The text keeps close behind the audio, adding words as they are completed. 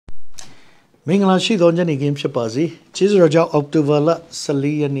မင်္ဂလာရှိသောညနေခင်းဖြစ်ပါစေကျေးဇူးတော်ကြောင့်အောက်တိုဘာလ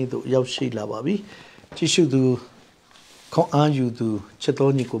14ရက်နေ့သို့ရောက်ရှိလာပါပြီကြည့်ရှုသူခေါင်းအားယူသူချစ်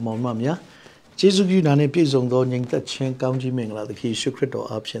တော်ညီကိုမောင်မများကျေးဇူးပြုနာနဲ့ပြည့်စုံသောညီသက်ချင်းကောင်းကြီးမင်္ဂလာသခင်ယေရှုခရစ်တော်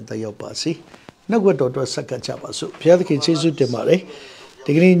အားဖြင့်တက်ရောက်ပါစေနှုတ်ကပတ်တော်အတွက်ဆက်ကပ်ကြပါစို့ဘုရားသခင်ကျေးဇူးတင်ပါတယ်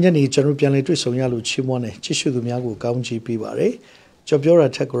ဒီကနေ့ညနေကျွန်တော်ပြန်လည်တွေ့ဆုံရလို့ချီးမွမ်းတယ်ကြည့်ရှုသူများကိုကောင်းချီးပေးပါတယ်ကြော်ပြောတာ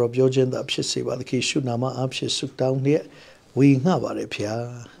ထက်ကတော့ပြောခြင်းသာဖြစ်စေပါသခင်ယေရှုနာမအားဖြင့်ဆုတောင်းလျက်ဝေငှပါတယ်ဖျား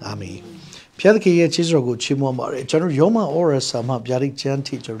အာမင်ဖျားသခင်ရဲ့ကျေးဇူးတော်ကိုချီးမွမ်းပါတယ်ကျွန်တော်ယောမဩရစာမှဗျာဒိတ်ကျမ်း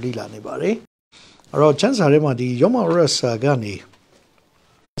ထိကျွန်တော်လေ့လာနေပါတယ်အဲ့တော့ကျမ်းစာထဲမှာဒီယောမဩရစာကနေ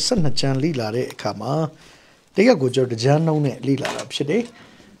12ကျမ်းလေ့လာတဲ့အခါမှာတရက်ကိုကျွန်တော်တကျမ်းနှုံးနဲ့လေ့လာတာဖြစ်တယ်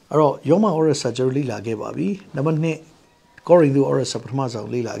အဲ့တော့ယောမဩရစာကျွန်တော်လေ့လာခဲ့ပါပြီနံပါတ်2ကောရိန္သုဩရစာပထမဆုံး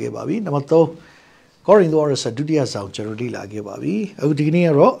လေ့လာခဲ့ပါပြီနံပါတ်3ကောရိန္သုဩရစာဒုတိယဆုံးကျွန်တော်လေ့လာခဲ့ပါပြီအခုဒီကနေ့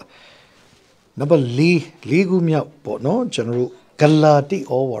ကတော့နံပါတ်4ခုမြောက်ပေါ့နော်ကျွန်တော်တို့ဂလာတိ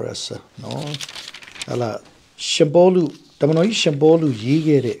ဩဝါဒစာနော်ဟလာရှင်ပေါလုတမန်တော်ကြီးရှင်ပေါလုရေး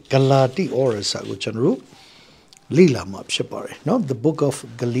ခဲ့တဲ့ဂလာတိဩဝါဒစာကိုကျွန်တော်တို့လေ့လာမှာဖြစ်ပါတယ်နော် The Book of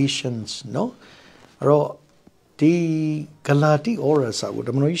Galatians နော်အဲ့တော့ဒီဂလာတိဩဝါဒစာကိုတ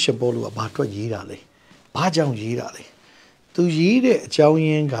မန်တော်ကြီးရှင်ပေါလုကဘာအတွက်ရေးတာလဲဘာကြောင့်ရေးတာလဲသူရေးတဲ့အကြောင်းရ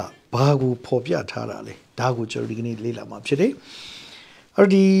င်းကဘာကိုဖော်ပြထားတာလဲဒါကိုကျွန်တော်ဒီကနေ့လေ့လာမှာဖြစ်တယ်အဲ့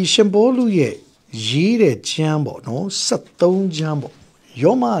ဒီရှင်ပေါလုရဲ့ရေးတဲ့ကျမ်းပေါ့နော်73ကျမ်းပေါ့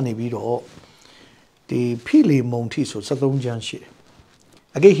ယောမကနေပြီးတော့ဒီဖိလေမုန်ထိဆို73ကျမ်းရှိတယ်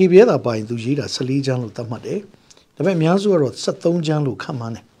အကေဟေဘရဲသာပါရင်သူရေးတာ14ကျမ်းလို့သတ်မှတ်တယ်ဒါပေမဲ့အများစုကတော့73ကျမ်းလို့ခန့်မှ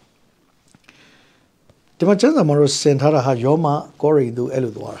န်းတယ်ဒီမှာကျမ်းစာမှာတော့စင်ထားတာဟာယောမကောရိန္သုအဲ့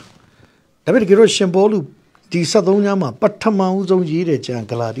လိုသွားတာဒါပေမဲ့တကယ်တော့ရှင်ပေါလုဒီ73ကျမ်းမှာပထမဦးဆုံးရေးတဲ့ကျမ်း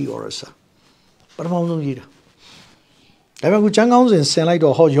ဂလာတိဩရစာပထမဦးဆုံးရေးတာဒါပေမဲ့ခုကျမ်းကောင်းစဉ်ဆင်လိုက်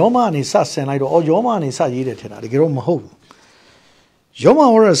တော့ဟောယောမအနေစဆင်လိုက်တော့ယောမအနေစရေးတယ်ထင်တာတကယ်တော့မဟုတ်ဘူးယောမ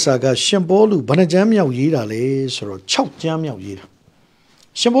ဩရစာကရှင်ပေါလုဘယ်နှကျမ်းမြောက်ရေးတာလဲဆိုတော့6ကျမ်းမြောက်ရေးတာ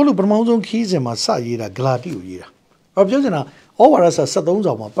ရှင်ပေါလုပထမဆုံးခီးစဉ်မှာစရေးတာဂလာတိကိုရေးတာပြောချင်တာဩဝါဒစာ73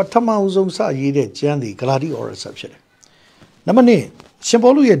ဆောင်မှာပထမဆုံးစရေးတဲ့ကျမ်းဒီဂလာတိဩရစာဖြစ်တယ်နံပါတ်1ရှင်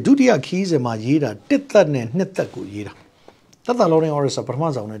ပေါလုရဲ့ဒုတိယခီးစဉ်မှာရေးတာ1သက်နဲ့2သက်ကိုရေးတာသက်သာလောင်းတဲ့ဩရစာပထမ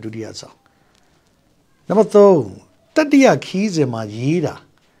ဆောင်နဲ့ဒုတိယဆောင်နံပါတ်3တတိယခီးစဉ်မှာရေးတာ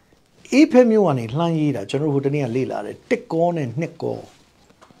အေဖဲမျိုးကနေလှမ်းရေးတာကျွန်တော်တို့ဟိုတနေ့ကလေ့လာတယ်1ကောနဲ့2ကော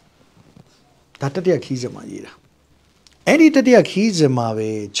ဒါတတိယခီးစဉ်မှာရေးတာအဲ့ဒီတတိယခီးစဉ်မှာပဲ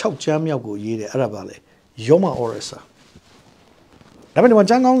6ကျမ်းမြောက်ကိုရေးတယ်အဲ့ဒါပါလေယောမဩရစာဒါပေမဲ့ဒီမှာ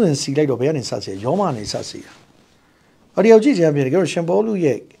ကျမ်းကောင်းစဉ်စီလိုက်တော့ဘယ်ကနေစစီယောမကနေစစီတာအဲ့ဒီရောက်ကြည့်ကြပြန်ကြတော့ရှင်ပေါလု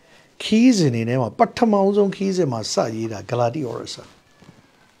ရဲ့ခီးစဉ်တွေထဲမှာပထမဆုံးခီးစဉ်မှာစရေးတာဂလာတိဩရစာ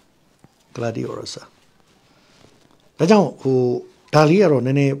ဂလာတိဩရစာဒါကြောင့်ဟိုဒါလေးကတော့န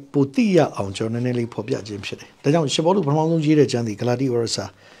ည်းနည်းပိုသိရအောင်ကျွန်တော်နည်းနည်းလေးဖော်ပြခြင်းဖြစ်တယ်ဒါကြောင့်ရှင်ပေါလုပထမဆုံးရေးတဲ့ကျမ်းဒီဂလာတိဩရစာ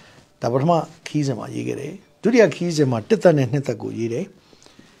ဒါပထမခီးစဉ်မှာရေးခဲ့တယ်ဒုတိယခီးစဉ်မှာ1သက်နဲ့2သက်ကိုရေးတယ်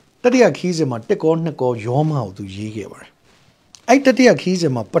တတိယခီးစဉ်မှာ1ကော2ကောယောမကိုသူရေးခဲ့ပါတယ်အဲ့တတိယခီးစ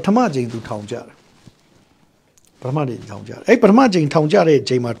ဉ်မှာပထမကြိမ်သူထောင်ကြတယ်ပထမကြိမ်ထောင်ကြတယ်အဲ့ပထမကြိမ်ထောင်ကြတဲ့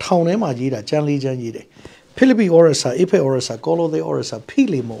ချိန်မှာထောင်ထဲမှာရေးတာကျမ်း၄ကျမ်းရေးတယ်ဖိလိပ္ပိဩရစာအေဖဲဩရစာကောလောသဲဩရစာဖိ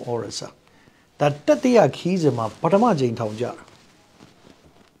လေမုန်ဩရစာဒါတတိယခီးစဉ်မှာပထမကြိမ်ထောင်ကြတာ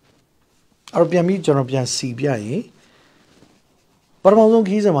အဲ့ပြန်ပြီးကျွန်တော်ပြန်စီပြရင်ပထမဆုံး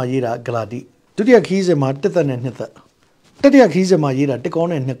ခီးစဉ်မှာရေးတာဂလာတိဒုတိယခီးစဉ်မှာ1သက်နဲ့2သက်တတိယခီးစဉ်မှာရေးတာ1ကော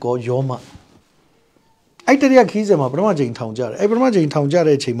နဲ့2ကောယောမအဲ့တတိယခီးစဉ်မှာပထမကြိမ်ထောင်ကြတယ်အဲ့ပထမကြိမ်ထောင်ကြ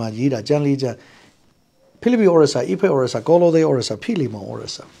တဲ့အချိန်မှာရေးတာကျမ်း၄ကျမ်းဖိလိပ္ပိဩရစာအေဖဲဩရစာကောလောသဲဩရစာဖိလေမုန်ဩရ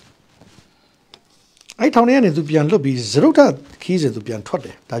စာအဲ့ထောင်ထဲကနေသူပြန်လွတ်ပြီးဇရုတ်ထခီးစဉ်သူပြန်ထွက်တ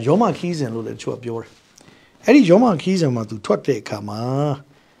ယ်ဒါယောမခီးစဉ်လို့လည်းတချို့ကပြောတယ်အဲ့ဒီယောမခီးစဉ်မှာသူထွက်တဲ့အခါမှာ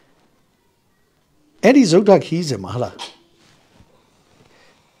အဲ့ဒီဇရုတ်ထခီးစဉ်မှာဟလား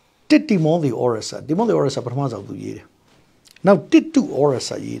တိမောသေဩရစာတိမောသေဩရစာပထမဆုံးသူရေးတယ်နောက်တိတုဩရ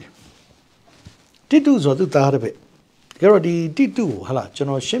စာရေးတယ်တိတုဆိုသူသားတဲ့ပဲကြတော့ဒီတိတုကိုဟလားကျွန်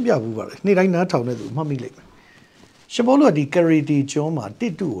တော်ရှင်းပြဘူးပါလေနေ့တိုင်းနားထောင်နေသူမှတ်မိလိမ့်မယ်ရှင်ပေါလုကဒီကရီတီကျွန်းမှာတိ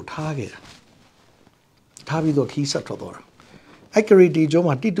တုကိုထားခဲ့တာထားပြီးတော့ခီးဆက်ထွက်သွားတာအဲ့ကရီတီကျွန်း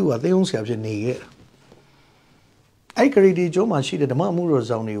မှာတိတုကသေုံဆရာဖြစ်နေခဲ့တာအဲ့ကရီတီကျွန်းမှာရှိတဲ့ဓမ္မအမှုတော်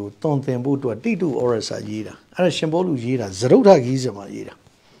ဆောင်တွေကိုတွန်သင်ဖို့အတွက်တိတုဩရစာရေးတာအဲ့ဒါရှင်ပေါလုရေးတာဇရုတ်ထခီးစဉ်မှာရေးတာ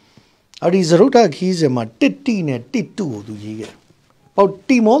အဲ့ဒီဇရုတ်ထခီးစဉ်မှာတစ်တိနဲ့တိတုကိုသူရေးခဲ့ပေါ့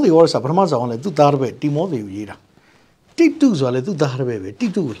တိမောသေဩရစာပထမဆောင်လည်းသူ့သားတစ်ပဲတိမောသေကိုရေးတာတိတုဆိုတာလည်းသူ့သားတစ်ပဲတိ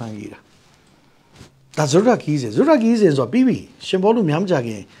တုကိုလှမ်းရေးတာဒါဇရုတ်ထခီးစဉ်ဆိုတာပြီးပြီရှင်ပေါလုများမကြခ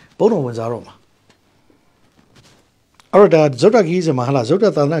င်ဘုန်းတော်ဝင်စားတော့မှာအဲ့တော့ဒါဇုတ်တခီးစဉ်မှာဟလာဇုတ်တ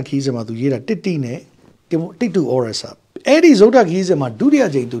သာသနာခီးစဉ်မှာသူရေးတာတစ်တိနဲ့တိတုဩရစာအဲ့ဒီဇုတ်တခီးစဉ်မှာဒုတိယ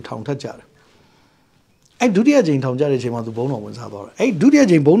ကြိမ်သူထောင်ထက်ကြတယ် အဲ့ဒုတိယချိန်ထောင်ကြတဲ့အချိန်မှာသူဘုံတော်ဝင်စားသွားတယ်အဲ့ဒုတိယ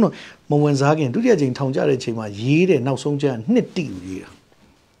ချိန်ဘုံတော်မဝင်စားခင်ဒုတိယချိန်ထောင်ကြတဲ့အချိန်မှာရေးတဲ့နောက်ဆုံးကျမ်းနှစ်တိကို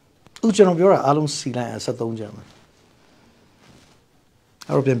ရေးတာဥကျွန်တော်ပြောတာအားလုံးစီလိုက်73ကျ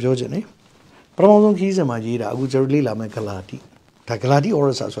မ်းပဲအဲ့တော့ပြန်ပြောချင်တယ်ပထမဆုံးခီးစဉ်မှာရေးတာအခုကျွန်တော်လေ့လာမယ်ဂလာတိဒါဂလာတိ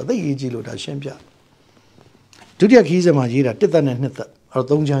ဩရစာဆိုတာသိရေးကြည့်လို့ဒါရှင်းပြဒုတိယခီးစဉ်မှာရေးတာတစ်သက်နဲ့နှစ်သက်အဲ့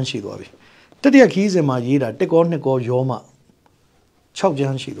တော့3ကျမ်းရှိသွားပြီတတိယခီးစဉ်မှာရေးတာတစ်ကောနှစ်ကောယောမ6ကျ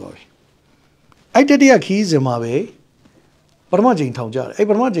မ်းရှိသွားပြီအဲ့တတိယခီးစဉ်မှာပဲပထမချိန်ထောင်ကြတယ်အဲ့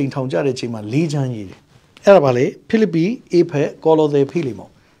ပထမချိန်ထောင်ကြတဲ့အချိန်မှာ4ချမ်းရေးတယ်အဲ့ဒါပါလေဖိလိပ္ပိအေဖက်ကောလောသဲဖိလိမောန်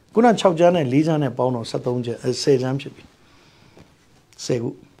ခုန6ချမ်းနဲ့4ချမ်းနဲ့ပေါင်းတော့73ချမ်း10ချမ်းဖြစ်ပြီ10ခု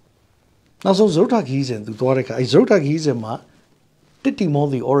နောက်ဆုံးဇုထခီးစဉ်သူသွားတဲ့ခါအဲ့ဇုထခီးစဉ်မှာတစ်တီမော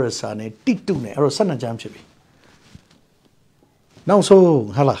သီဩရစာနဲ့တိတုနဲ့အဲ့တော့12ချမ်းဖြစ်ပြီ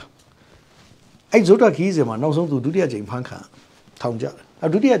နောက်ဆုံးဟာလားအဲ့ဇုထခီးစဉ်မှာနောက်ဆုံးသူဒုတိယချိန်ဖန်ခံထောင်ကြ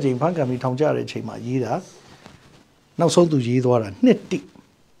တယ်ဒုတိယချိန်ဖန်ခံပြီးထောင်ကြတဲ့အချိန်မှာရေးတာနောက်ဆုံးသူရေးသွားတာနှစ်တိ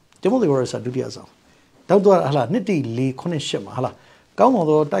ကျွန်တော်တို့ရစာဒုတိယဆောင်တောက်သွားဟလာနှစ်တိ4 9 8မှာဟလာကောင်း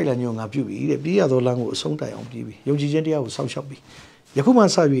သောတိုက်လန်ညို့ငါပြုပြီတဲ့ပြေးရသောလမ်းကိုအဆုံးတိုင်အောင်ပြေးပြီယုံကြည်ခြင်းတရားကိုစောင့်ရှောက်ပြီယခုမှ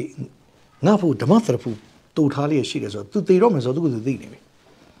စ၍ငါဖို့ဓမ္မသရဖူတူထားလျက်ရှိတယ်ဆိုတော့သူသေတော့မယ်ဆိုတော့သူကသူသိနေပြီ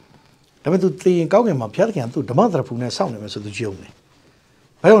ဒါပေမဲ့သူသေရင်ကောင်းကင်မှာဘုရားသခင်ကသူဓမ္မသရဖူနဲ့စောင့်နေမယ်ဆိုသူယုံ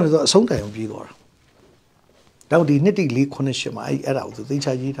တယ်ဘာကြောင့်လဲဆိုတော့အဆုံးတိုင်အောင်ပြေးသွားတာတော့ဒီနှစ်တိ4 9 8မှာအဲ့ဒါ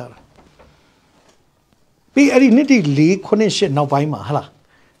ကိုသူသိချရေးထားတာပြီးအဲ့ဒီနှစ်တိ4 9 8နောက်ပိုင်းမှာဟလား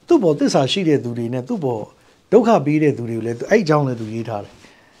သူ့ဘောသစ္စာရှိတဲ့သူတွေနဲ့သူ့ဘောဒုက္ခပေးတဲ့သူတွေကိုလည်းအဲ့အကြောင်းလည်းသူရေးထားတယ်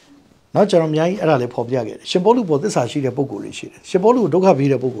နောက်ကျွန်တော်အများကြီးအဲ့ဒါလည်းဖော်ပြခဲ့တယ်ရှင်ပေါလုဘောသစ္စာရှိတဲ့ပုဂ္ဂိုလ်တွေရှိတယ်ရှင်ပေါလုကိုဒုက္ခ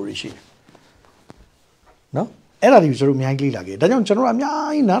ပေးတဲ့ပုဂ္ဂိုလ်တွေရှိတယ်နော်အဲ့ဒါတွေကျွန်တော်အများကြီးလေ့လာခဲ့ဒါကြောင့်ကျွန်တော်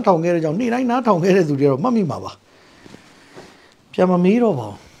အများကြီးနားထောင်ခဲ့တဲ့ကြောင့်နေ့တိုင်းနားထောင်ခဲ့တဲ့သူတွေတော့မှတ်မိမှာပါပြန်မ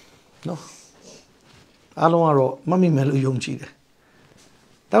မေးတော့ပါဘူးနော်အားလုံးကတော့မှတ်မိမယ်လို့ယုံကြည်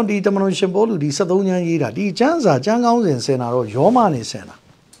တယ်တောင်ဒီတမန်တော်ရှင်ပေါလုဒီ73ကျမ်းရေးတာဒီကျမ်းစာကျမ်းကောင်းစဉ်ဆင်တာတော့ယောမနေ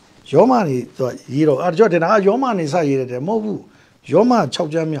ဆင်တာယောမနေသူရေးတော့အဲ့ကြောင့်တင်တာယောမနေစရေးတယ်မဟုတ်ဘူးယောမ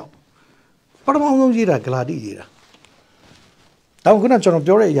6ကျမ်းမြောက်ပထမဆုံးရေးတာဂလာတိရေးတာတောင်ခုနကျွန်တော်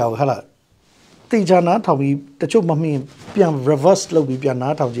ပြောတဲ့အရာကိုဟာလားတေချာနာထောင်ပြီးတချို့မမှင်ပြန် reverse လုပ်ပြီးပြန်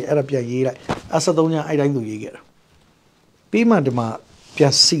နားထောင်ကြည့်အဲ့ဒါပြန်ရေးလိုက်73ကျမ်းအဲ့တိုင်းသူရေးခဲ့တာပြီးမှဒီ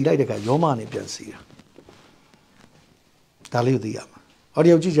မှာပြန်စီလိုက်တဲ့ကယောမနေပြန်စီတာဒါလေးကိုသိရမှာအော်ဒီ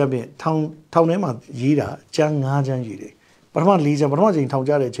ယိုကြည့်ကြပြင်ထောင်ထဲမှာရေးတာကျမ်း5ကျမ်းရေးတယ်ပထမ4ကျမ်းပထမချိန်ထောင်ကြ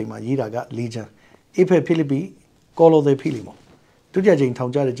တဲ့အချိန်မှာရေးတာက4ကျမ်းအေဖက်ဖိလိပ္ပိကောလောသဲဖိလိမောန်ဒုတိယချိန်ထော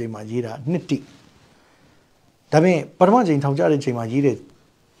င်ကြတဲ့အချိန်မှာရေးတာနှစ်တိဒါပေမဲ့ပထမချိန်ထောင်ကြတဲ့အချိန်မှာရေး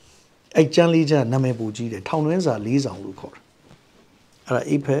တဲ့အဲ့ကျမ်း4ကျမ်းနာမည်ပူကြီးတယ်ထောင်တွင်းစာ4ဆောင်လို့ခေါ်တယ်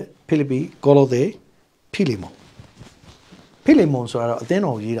အဲ့ဒါအေဖက်ဖိလိပ္ပိကောလောသဲဖိလိမောန်ဖိလိမောန်ဆိုတာတော့အသင်း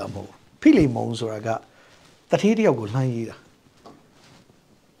တော်ရေးတာမဟုတ်ဘူးဖိလိမောန်ဆိုတာကတထေးတယောက်ကိုလှမ်း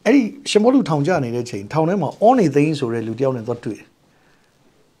ရေးတာအဲ့ဒီရှင်ဘောလူထောင်ကြနေတဲ့ချိန်ထောင်ထဲမှာအောနေသိန်းဆိုတဲ့လူတယောက်နဲ့သွားတွေ့တယ်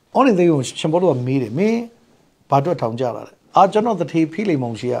။အောနေသိန်းကိုရှင်ဘောလူကမေးတယ်မင်းဘာအတွက်ထောင်ကြလာလဲ။အာကျွန်တော်တ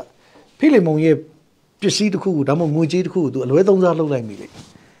ထေးဖိလိမုန်ရှိကဖိလိမုန်ရဲ့ပစ္စည်းတစ်ခုကိုဒါမှမဟုတ်ငွေကြေးတစ်ခုကိုသူအလွဲသုံးစားလုပ်လိုက်မိလေ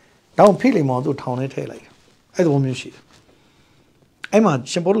။ဒါမှဖိလိမုန်သူထောင်ထဲထည့်လိုက်တယ်။အဲ့ဒီလိုမျိုးရှိတယ်။အဲ့မှာ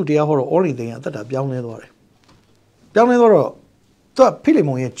ရှင်ဘောလူတရားဟောတော့အောနေသိန်းကအသက်တာပြောင်းလဲသွားတယ်။ပြောင်းလဲသွားတော့သူကဖိလိ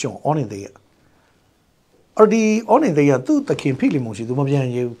မုန်ရဲ့ကျွန်အောနေသိန်းအော်ဒီအော်နေတဲ့ရသူ့တခင်ဖိလိမုန်ရှိသူ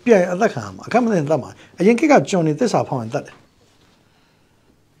မပြန်ရဘူးပြန်အသက်ခံမှာအခက်မသိတတ်မှာအရင်ကိကကျွန်နေသစ္စာဖောင်းရင်တတ်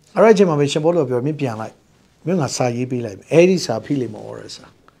တယ်အဲ့ဒီအချိန်မှာပဲရှင်ဘောလို့ပြောမင်းပြန်လိုက်မင်းကစာရေးပေးလိုက်အဲ့ဒီစာဖိလိမုန်ဩရစာ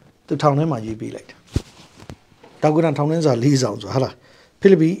သူထောင်ထဲမှာရေးပေးလိုက်တယ်တောက်ကထောင်ထဲစာ၄ဆောင်ဆိုဟာ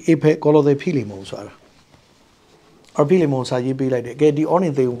လားဖိလိပ္ပိအေဖက်ကောလောသဲဖိလိမုန်ဆိုတာအော်ဖိလိမုန်စာရေးပေးလိုက်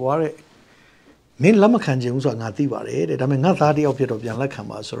တယ်ကဲဒီအော်နေတဲ့ကိုကွာတဲ့မင်းလက်မခံခြင်းဘူးဆိုတာငါသိပါတယ်တဲ့ဒါပေမဲ့ငါသားတယောက်ဖြစ်တော့ပြန်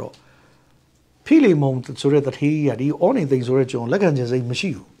လက်ခံပါဆိုတော့ဖိလိမုန်ဆိုတဲ့တထေးကြီးကဒီအော်နေသိန်းဆိုတဲ့ကျွန်လက်ခံခြင်းစိတ်မ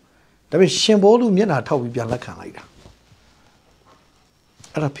ရှိဘူးဒါပေမဲ့ရှင်ဘောလူမျက်နှာထောက်ပြီးပြန်လက်ခံလိုက်တာ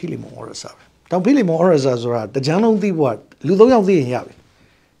အဲ့ဒါဖိလိမုန်ဩရစာပဲတောင်ဖိလိမုန်ဩရစာဆိုတာတကြမ်းလုံးသိဖို့လူ၃ယောက်သိရင်ရပြီ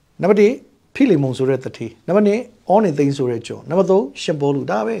နံပါတ်1ဖိလိမုန်ဆိုတဲ့တထေးနံပါတ်2အော်နေသိန်းဆိုတဲ့ကျွန်နံပါတ်3ရှင်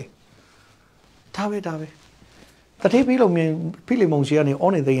ဘောလူဒါပဲတထေးဖိလိမုန်ရှိ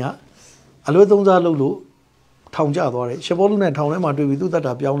ကနေအော်နေသိန်းကအလွဲသုံးစားလုပ်လို့ထောင်ကျသွားတယ်ရှင်ဘောလူနဲ့ထောင်ထဲမှာတွေ့ပြီးသူ့တတ်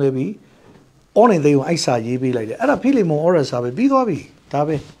တာပြောင်းလဲပြီးအော်နေသိန်းကိုအိုက်စာရေးပေးလိုက်တယ်အဲ့ဒါဖိလိမုန်ဩရစာပဲပြီးသွားပြီဒါ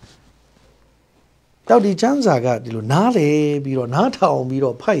ပဲတောက်ဒီချမ်းစာကဒီလိုနားလေပြီးတော့နား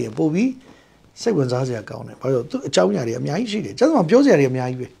ထောင်ပြီးတော့ဖတ်ရင်ပို့ပြီးစိတ်ဝင်စားစရာကောင်းတယ်ဘာလို့သူအကြောင်းအရာတွေအများကြီးရှိတယ်ကျန်တော့ပြောစရာတွေ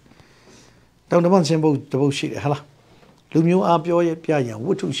အများကြီးပဲတောင်တမန်ချင်းဘုတ်တပုတ်ရှိတယ်ဟာလားလူမျိုးအားပြောရပြရန်ဝ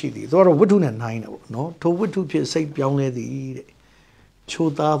တ္ထုရှိသည်သူကတော့ဝတ္ထုနဲ့နှိုင်းတယ်ပေါ့နော်ထိုဝတ္ထုဖြစ်စိတ်ပြောင်းလဲသည်တဲ့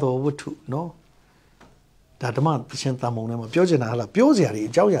ချိုးသားသောဝတ္ထုနော်ဒါဓမ္မသရှင်တန်မုံထဲမှာပြောချင်တာဟာလားပြောစရာ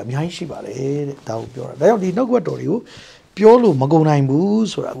တွေအကြောင်းအရာအများကြီးရှိပါတယ်တဲ့ဒါကိုပြောတာဒါကြောင့်ဒီနှုတ်ကပတ်တော်တွေကို ပြောလို့မကုန်နိုင်ဘူး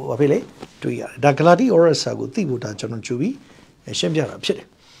ဆိုတာကိုဘာဖြစ်လဲတွေ့ရတယ်ဒါဂလာတီအော်ရက်ဆာကိုသိဖို့ဒါကျွန်တော်ကြိုပြီးရှင်းပြတာဖြစ်တယ်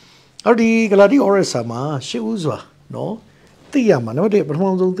အဲ့ဒီဂလာတီအော်ရက်ဆာမှာရှေ့ဦးစွာနော်သိရမှာနော်ပထမ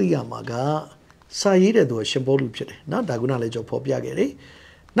ဆုံးသိရမှာကစာရေးတဲ့သူကရှင်ပေါလုဖြစ်တယ်နော်ဒါကလည်းကျွန်တော်ဖော်ပြခဲ့တယ်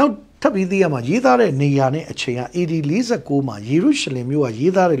နောက်ထပ်ပြီးသိရမှာရေးသားတဲ့နေရာနဲ့အချိန်က AD 46မှာယေရုရှလင်မြို့က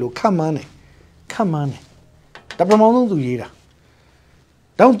ရေးသားတယ်လို့ခန့်မှန်းတယ်ဒါပထမဆုံးသူရေးတာ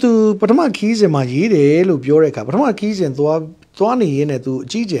တောင်သူပထမခီးစဉ်မှာရေးတယ်လို့ပြောတဲ့အခါပထမခီးစဉ်သွားနေရင်းနဲ့သူအ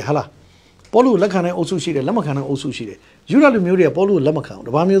ကြီးကျယ်ဟာလားပေါလုလက်ခံတဲ့အုပ်စုရှိတယ်လက်မခံတဲ့အုပ်စုရှိတယ်ယူဒလူမျိုးတွေကပေါလုလက်မခံဘူးတ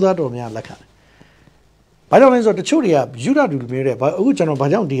ပါးမျိုးသားတော်များလက်ခံတယ်ဘာကြောင့်လဲဆိုတော့တချို့တွေကယူဒလူမျိုးတွေအခုကျွန်တော်ဘာ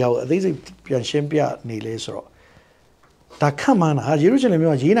ကြောင့်ဒီဟာကိုအသေးစိတ်ပြန်ရှင်းပြနေလဲဆိုတော့ဒါခန့်မှန်းတာယေရုရှလင်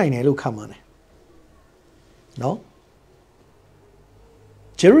မြို့ကရေးနိုင်တယ်လို့ခန့်မှန်းတယ်နော်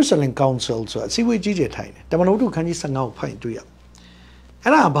Jerusalem Council ဆိုတာအစည်းအဝေးကြီးကျယ်ထိုင်တယ်တမန်တော်တို့ခန်းကြီး15ကိုဖိုင်တွေ့ရ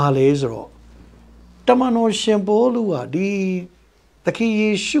အဲ့ဒါဘာလဲဆိုတော့တမန်တော်ရှင်ပေါလုကဒီသခင်ယေ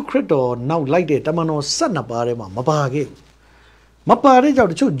ရှုခရစ်တော်နောက်လိုက်တဲ့တမန်တော်12ပါးထဲမှာမပါခဲ့ဘူးမပါတဲ့ကြော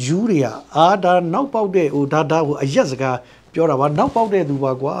င့်တချို့ဂျူးတွေကဒါနောက်ပေါက်တဲ့ဟိုဒါဟိုအရက်စကားပြောတာပါနောက်ပေါက်တဲ့သူ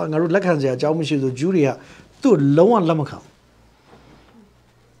ပါကွာငါတို့လက်ခံစရာအကြောင်းမရှိဆိုဂျူးတွေကသူ့လုံးဝလက်မခံ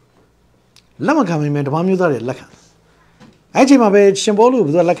မိမယ်တပားမျိုးသားတွေလက်ခံအဲ့ချိန်မှာပဲရှင်ပေါလုကဘ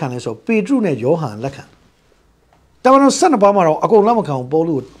ယ်သူလက်ခံလဲဆိုပေတရုနဲ့ယောဟန်လက်ခံတမန်တော်12ပါးမှာတော့အကုန်လက်မခံဘူးပေါ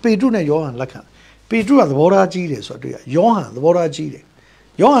လုပေတရုနဲ့ယောဟန်လက်ခံပေတရုကသဘောထားကြီးတယ်ဆိုတော့တွေ့ရယောဟန်သဘောထားကြီးတယ်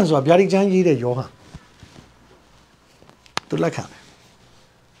ယောဟန်ဆိုတာဗျာဒိတ်ချမ်းကြီးတဲ့ယောဟန်သူလက်ခံတယ်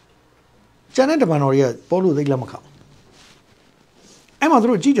ကျန်တဲ့တမန်တော်တွေကပေါလုသိလက်မခံအဲ့မှာသူ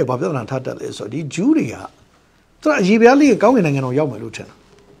တို့ကြီးတယ်ဘာပြဿနာထားတတ်လဲဆိုတော့ဒီဂျူးတွေကသူကအရေးပြားလေးကောင်းကင်နိုင်ငံတော်ရောက်မယ်လို့ထင်တာ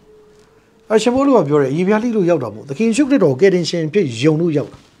အရှင်ပေါလုကပြောတယ်ရေပြားလေးလို့ရောက်တာမဟုတ်သခင်ရှုခရစ်တော်ကယ်တင်ရှင်ဖြစ်ယုံလို့ရောက်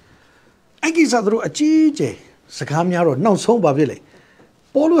တာအဲ့ကိစ္စသူတို့အကြီးကျယ်စကားများတော့နောက်ဆုံးပါဖြစ်လေ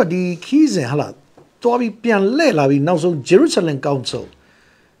ပေါလုကဒီခီးစဉ်ဟာလားတွားပြီးပြန်လှည့်လာပြီးနောက်ဆုံး Jerusalem Council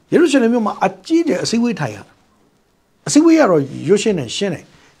ယေရုရှလင်မြို့မှာအကြီးကျယ်အစည်းအဝေးထိုင်ရအစည်းအဝေးကတော့ရွှေရှင်းနေရှင်းတယ်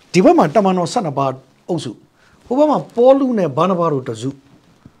ဒီဘက်မှာတမန်တော်12ပါးအုပ်စုဟိုဘက်မှာပေါလုနဲ့ဘာနဘာတို့တစု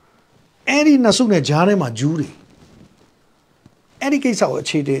အဲ့ဒီနှစ်စုနဲ့ဂျားထဲမှာဂျူးတွေအဲ့ဒီကိစ္စကိုအ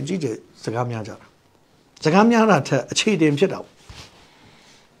ခြေတင်အကြီးကျယ်စကားများကြတာစကားများတာထက်အခြေတင်ဖြစ်တာ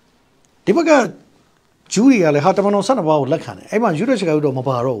ဒီဘက်ကဂျူးတွေကလည်းဟာတမန်တော်12ပါးကိုလက်ခံတယ်အဲ့မှာယူဒရှကာတို့တော့မ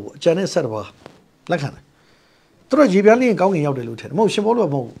ပါတော့ဘူးအကျန်တဲ့12ပါးလက်ခံတယ်သူတို့ရေပြားလေးကောင်းကင်ရောက်တယ်လို့ထင်တယ်မဟုတ်ရှင်ပေါလုက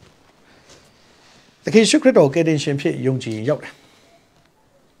မဟုတ်သခင်ရှုခရစ်တော်ကယ်တင်ရှင်ဖြစ်ယုံကြည်ရောက်တယ်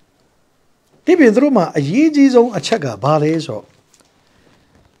ဒီပြင်သူတို့မှာအရေးကြီးဆုံးအချက်ကဘာလဲဆိုတော့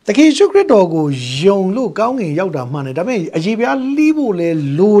သခင်ရှုခရစ်တော်ကိုယုံလို့ကောင်းကင်ရောက်တာမှန်တယ်ဒါပေမဲ့အရေးပြားလီးဖို့လဲ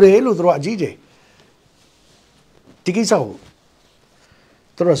လိုတယ်လို့သူတို့အကြီးကျယ်ဒီကိစ္စကို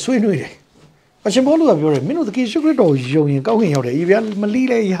သူတို့ဆွေးနွေးတယ်အရှင်ပေါလုကပြောတယ်မင်းတို့သခင်ရှုခရစ်တော်ယုံရင်ကောင်းကင်ရောက်တယ်အရေးပြားမလီး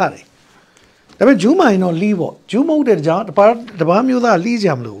လဲရတယ်ဒါပေမဲ့ဂျူးမိုင်တော့လီးပေါ့ဂျူးမဟုတ်တဲ့ကြောင့်တပါးမျိုးသားလီးကြ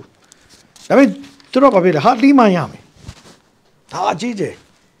မလို့ဒါပေမဲ့သူတို့ဘာဖြစ်လဲဟာလီးမှရမယ်ဒါအကြီးကျယ်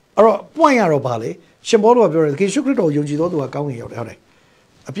အဲ့တော့ point ရတော့ဗာလေရှင်ပေါလုကပြောတယ်သခင်ရှုခရစ်တော်ယုံကြည်တော်သူကကောင်းကင်ရောက်တယ်ဟုတ်တယ်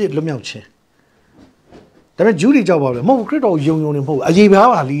အပြစ်လွတ်မြောက်ခြင်းဒါပေမဲ့ဂျူးတွေကြောက်ပါလေမဟုတ်ခရစ်တော်ယုံနေမဟုတ်အရေးပြား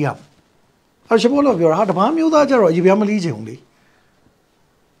ပါလီးရအဲ့ရှင်ပေါလုကပြောတာဟာတပါးမျိုးသားကြတော့အရေးပြားမလီးချင်ဘူးလေ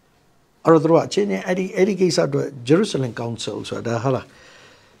အဲ့တော့သူတို့ကအချင်းချင်းအဲ့ဒီကိစ္စအတွက် Jerusalem Council ဆိုတာဟာလား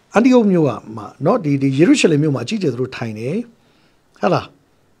အန်တီယိုမြို့ကမှာเนาะဒီယေရုရှလင်မြို့မှာအကြီးကျယ်သူတို့ထိုင်တယ်ဟာလား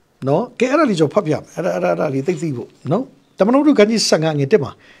เนาะကဲအဲ့ဒါလေးကြောင့်ဖတ်ပြမယ်အဲ့ဒါလေးသိသိဖို့เนาะတမန်တော်တို့ကကြီး15ငယ်တက်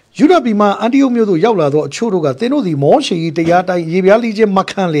မှာယူဒပြည်မှာအန်တီယိုမြို့သို့ရောက်လာသောအချို့တို့ကသင်တို့သည်မောရှေ၏တရားတိုင်းရေပြားလီးခြင်းမ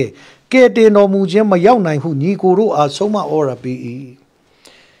ခံလေကဲတင်တော်မူခြင်းမရောက်နိုင်ဟုညီကိုတို့အားဆုံးမဩရပေ၏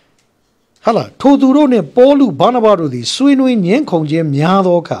ဟာလားထိုသူတို့နှင့်ပေါလုဘာနဘာတို့သည်ဆွေးနွေးညှင်းခုန်ခြင်းများ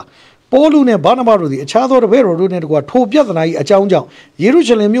သောအခါပေါလုနှင့်ဘာနဘာတို့သည်အခြားသောတပည့်တော်တို့နှင့်တကွာထိုပြဿနာ၏အကြောင်းကြောင့်ယေရု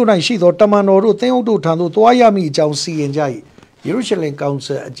ရှလင်မြို့၌ရှိသောတမန်တော်တို့သင်းအုပ်တို့ထံသို့သွားရမည့်အကြောင်းစီရင်ကြ၏ယေရုရှလင်ကောင်ဆ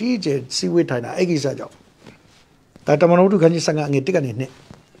ယ်အကြီးအကျယ်စည်းဝေးထိုင်တာအဲ့ကိစ္စကြောင့်ဒါတမန်တော်တို့ခန်းကြီး15ငယ်1ကနေ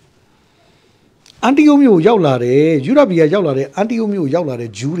2အန်တီယိုမြို့ရောက်လာတယ်ယူဒပြည်ကရောက်လာတဲ့အန်တီယိုမြို့ရောက်လာတဲ့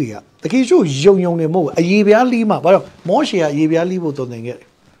ဂျူးတွေကတကယ်ရှိယုံနေမဟုတ်အရေးပြားလီးမှဘာလို့မောရှေကအရေးပြားလီးဖို့တုံသင်ခဲ့တယ်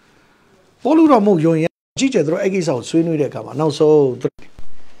ပေါလုတော်မဟုတ်ယုံရင်အကြီးကျယ်သူတို့အဲ့ကိစ္စကိုဆွေးနွေးတဲ့အခါမှာနောက်ဆုံးတ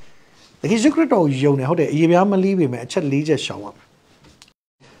ကယ်ရှိခရစ်တော်ယုံနေဟုတ်တယ်အရေးပြားမလီးပေမဲ့အချက်၄ချက်ရှောင်ရမယ်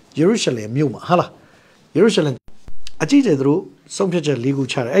ယေရုရှလင်မြို့မှာဟာလားယေရုရှလင်အကြီးကျယ်သူတို့ဆုံးဖြတ်ချက်၄ခု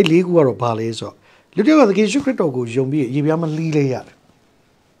ချတယ်အဲ့၄ခုကတော့ဘာလဲဆိုတော့လူတယောက်ကတကယ်ရှိခရစ်တော်ကိုယုံပြီးအရေးပြားမလီးလဲရတယ်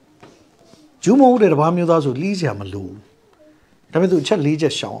ဂျူးမဟုတ်တဲ့တပါးမျိုးသားဆိုလီးစရာမလိုဒါပေမဲ့သူအချက်၄ချ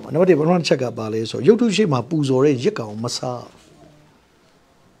က်ရှောင်အောင်နံပါတ်1ပထမချက်ကပါလဲဆိုရုပ်ထုရှိမှာပူဇော်တဲ့ရစ်ကောင်မစား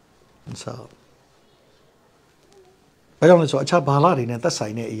ဘာကြောင့်လဲဆိုအခြားဘာလာတွေနဲ့သက်ဆို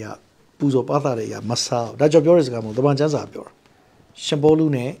င်တဲ့အရာပူဇော်ပါသတဲ့အရာမစားဒါကြောင့်ပြောတဲ့စကားမဟုတ်တပန်ကျမ်းစာပြောတာရှင်ပေါလု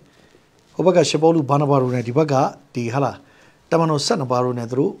နဲ့ဟ Hobaka Shabolu Banabaru and Dibaga, the Hala, Tamano Sanabaru and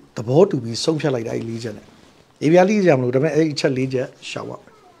Drew, the boat to be social like Legion. If you are Legion, would have a Legion shower.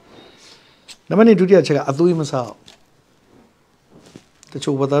 The many do the check Atui Masa. The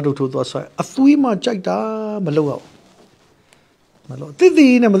Chubadadu to the side. Athuima Jaita Malua. Malo. Did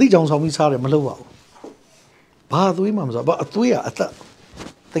the Namadi Jones on Misar Malua? Baduimams about Atuia at that.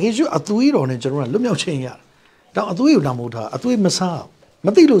 The case you Atui on in general, Lumia Chenya. Now Atui Namuta, Atui Masa.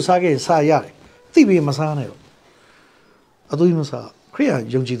 Matilu Sage Sayari, TV Masano. Atui Masa, Korea,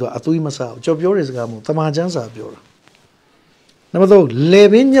 Yojito, Atui Masa, Job Yoris Gamu, Tamajansa Bura. Number 2,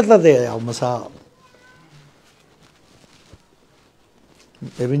 Levinyata de Masa.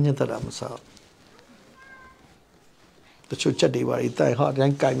 Levinyata Masa. The Chuchadi were it die hard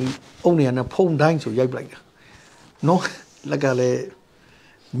and kind only an upon dying to Yabla. No, Lagale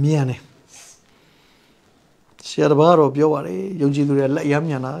Miane. Sierabaro, Biowari, Yojidu,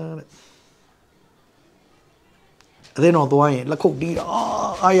 Yamiana. Then on the wine, La Cook did,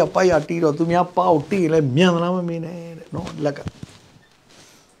 I apaya tiro to me up out tea, like Miana, no, like a.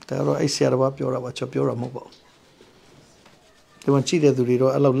 There I see about your watch up your mobile. They want cheated to read,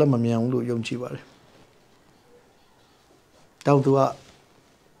 I love Lemon Young Chivari. Down to a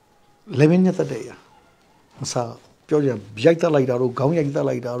living at the day. Masa, Georgia, Jacta like that, or Gongacta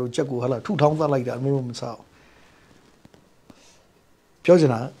like that, or Jacuhala, 2 towns like that, Murum Sao.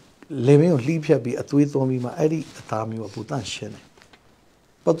 Georgia, living or leave here be a tweet on me, my Eddie, a time you put on Shen.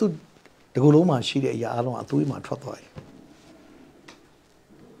 But to the Goloma, she did Yalo, a tweet my trotway.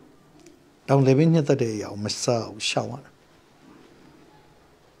 Down living at the day, or Massa, shower.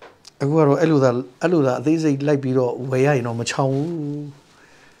 Aguero Elula, these a like below way I know much how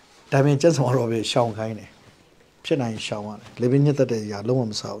dimensions or of a shower kind. Chennai shower, living at the day,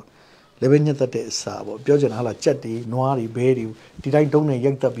 Yalom Sao, living at the day, Sabo, Belgian Hala Chetty, Noari, Berry, did I don't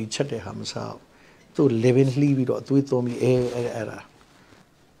yank up each other Hamsao. To living leave it or do it to me era.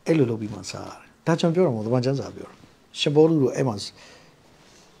 Elubi Mansar. Touch on Bureau, the one Janzabur. Shabolu Evans.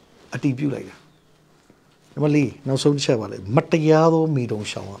 A deep you later. Emily, no so Chevale, Matayado, me don't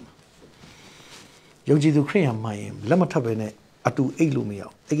shower. Yoji do cream my Lamatabene, Atu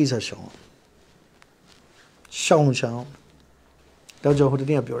Elumia, Egisa Shawn. Shawn. Dojo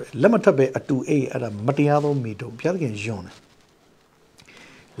Hodia Bure, Lamatabe Atu A at a Matiado Mito, Piagan Jean.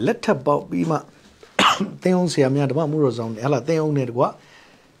 Let her bout Bima. They don't see a man about Murazon, Ella, they own it what?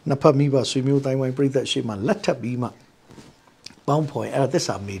 Napamiba, Simu, I might breathe that ship, man. Let her be my bound point at this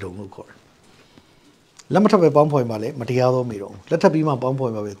Amido Mukor. Lamatabe bound point, Male, Matiado Miro. Let her be my bound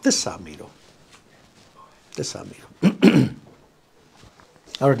point of this Amido. This Amido.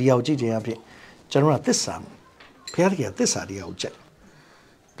 Already out GJ, General, this Sam. Pierre, this idea object.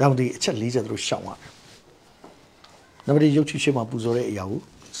 Down the leader through shower. Nobody Yochi Shima Buzore Yau,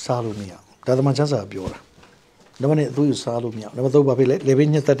 Salumia. That's my chance of Biora. No one do you Salumia. Never though Babi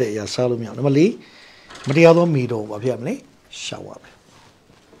living at the day, Salumia. Normally, Matiado Mido, Babiamne, shower.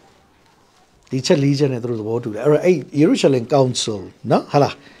 The legion through the water. A Jerusalem Council, no?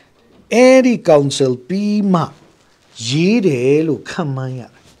 Hala. Any council, Pima, Jide, Lukamaya.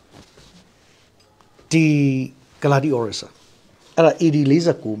 The Galadi Orisa. Era Idi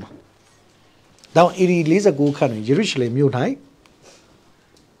Lisa Kuma. Down Idi Lisa Gukan, Jerusalem, Mutai.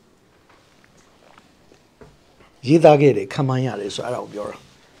 Yidagere, Kamaya, so out of your.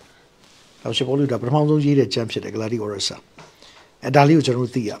 I should call you the Promotion Jide Champion, the Galadi Orisa. And Daliu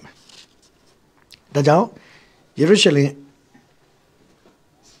Jeruthiam. The Down Jerusalem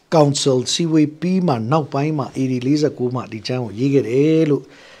Council, Siwe Pima, now Paima, Idi Lisa Kuma, the Jam, Yigere, Elu,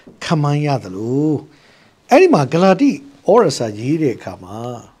 Kamaya, the Lu. Anima Galadi. Orasa Jide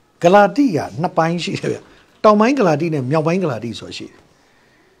Kama Galadia, Napain she Tomang Galadi and Miawain Galadi so she.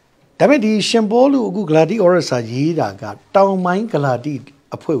 Damedi Shambolu Gladi Orasa Jida got Tomang Galadi,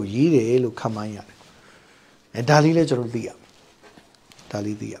 a poe Jide Elu Kamaya. And Dali Legerodia.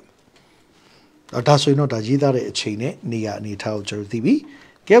 Dali dia. Ataso no Tajida Chine, Nia Nitao Jeruti.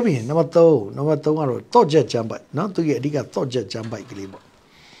 Kevin, number two, Toja Jamba, not to get Diga Toja Jamba Gilibo.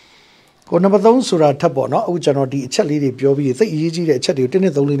 Number those who are Tabono, which are not the Chali, Biobi, the easy that Chadi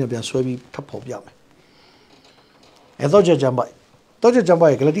didn't only be a swaby Tapo Yam. A Doja Jambai. Doja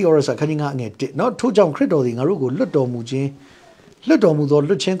Jambai, Gladi or Sakaning, not 2 jump cradle in Arugo, Ludo Muji, Ludo Mudo,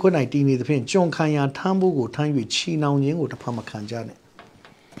 Luchenko 19, the pin, John Kanya, Tambu, time with Chi now Ning with the Pamakanjane.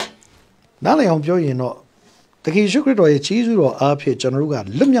 Now I am joy, the key secret or a cheese or up here, Janaruga,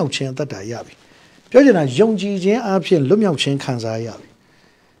 Lumyao Chen that I yabi. Jojana, Young G, up here, Lumyao Chen Kanzayabi.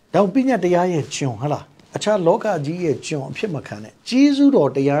 Now, being at the eye, John, hala, a child loca G. John Pimacane, Jesus or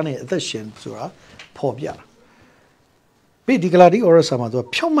the Yane, the Shen Sura, Pobia. ပြီးဒီဂလာတိဩရစာမှာသူ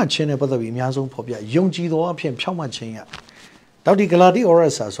ကဖြောင့်မတ်ခြင်းနဲ့ပတ်သက်ပြီးအများဆုံးဖော်ပြယုံကြည်သောအဖြစ်ဖြောင့်မတ်ခြင်းရတောက်ဒီဂလာတိဩ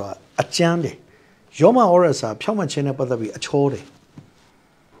ရစာဆိုတာအကျမ်းတယ်ယောမဩရစာဖြောင့်မတ်ခြင်းနဲ့ပတ်သက်ပြီးအချော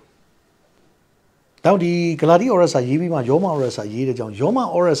တယ်တောက်ဒီဂလာတိဩရစာရေးပြီးမှယောမဩရစာရေးတဲ့ကြောင့်ယော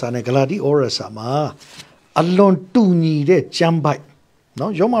မဩရစာနဲ့ဂလာတိဩရစာမှာအလွန်တူညီတဲ့ကျမ်းပိုက်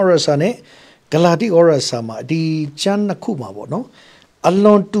နော်ယောမဩရစာနဲ့ဂလာတိဩရစာမှာဒီကျမ်းနှစ်ခုမှာပေါ့နော်အ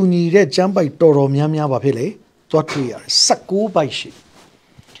လွန်တူညီတဲ့ကျမ်းပိုက်တော်များများပါဖြစ်လေသွားတွေ့ရတယ်16ပိုက်ရှိ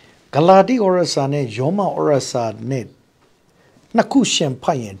ဂလာတိဩရစာနဲ့ယောမဩရစာနဲ့နှစ်ခုရှင်ဖ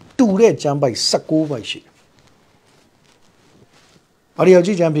တ်ရင်တူတဲ့ကျမ်းပိုက်16ပိုက်ရှိဘာလို့ကြ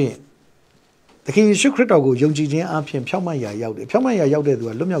ည့်ချမ်းဖြင့်သခင်ယေရှုခရစ်တော်ကိုယုံကြည်ခြင်းအပြင်ဖြောင့်မတ်ရာရောက်တယ်ဖြောင့်မတ်ရာရောက်တဲ့သူ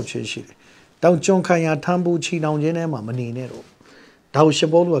ကလွတ်မြောက်ခြင်းရှိတယ်တောင်ကျွန်းခံရထမ်းဖို့ချီနှောင်ခြင်းထဲမှာမနေနဲ့တော့ဒါကိုရှင်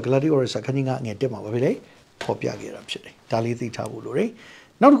ပေါလုကဂလာတိဩရစာခန်းကြီး9ငယ်1မှာပဲလေဖော်ပြခဲ့တာဖြစ်တယ်ဒါလေးသိထားဖို့လို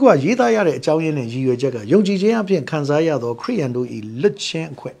တယ်နောက်တစ်ခုကရေးသားရတဲ့အကြောင်းရင်းနဲ့ရည်ရွယ်ချက်ကယုံကြည်ခြင်းအပြင်ခံစားရသောခရိယန်တို့၏လွတ်ခြ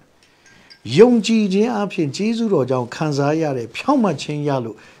င်းအခွင့်ယုံကြည်ခြင်းအပြင်ကျေးဇူးတော်ကြောင့်ခံစားရတဲ့ဖြောင့်မတ်ခြင်း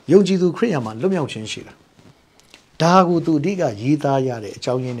ရလို့ယုံကြည်သူခရိယန်မှာလွတ်မြောက်ခြင်းရှိတာဒါကိုသူအဓိကရေးသားရတဲ့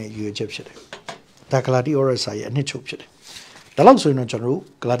အကြောင်းရင်းနဲ့ရည်ရွယ်ချက်ဖြစ်တယ်ဒါဂလာတိဩရစာရဲ့အနှစ်ချုပ်ဖြစ်တယ်ဒါလို့ဆိုရင်တော့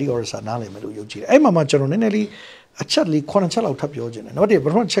ကျွန်တော်တို့ဂလာတိဩရစာနားလည်မယ်လို့ယုံကြည်တယ်အဲ့မှာကျွန်တော်နည်းနည်းလေးအချက်လေး9ချက်လောက်ထပ်ပြောခြင်းတယ်နောက်တစ်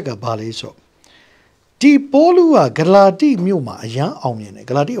ပထမချက်ကဘာလဲဆိုဒီပေါလုကဂလာတိမြို့မှာအရန်အောင်မြင်တယ်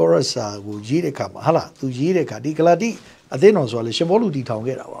ဂလာတိဩရစာကိုရေးတဲ့အခါမှာဟာလားသူရေးတဲ့အခါဒီဂလာတိအသင်းတော်ဆိုတာလေရှင်ပေါလုတည်ထောင်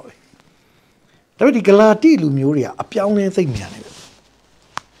ခဲ့တာပါပဲဒါပေမဲ့ဒီဂလာတိလူမျိုးတွေကအပြောင်းလဲသိမ့်မြန်တယ်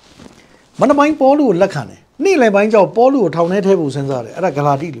မနပိုင်းပေါလုကိုလက်ခံတယ်နေ့လယ်ပိုင်းကျတော့ပေါလုကိုထောင်ထဲထည့်ဖို့စဉ်းစားတယ်အဲ့ဒါ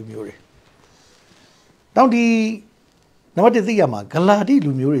ဂလာတိလူမျိုးတွေတောင်းဒီနံပါတ်1သိရမှာ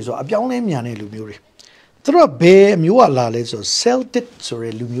ဂလာတိလူမျိုးတွေဆိုအပြောင်းလဲမြန်တဲ့လူမျိုးတွေသူတို့ကဘယ်မျိုးကလာလဲဆို Celtic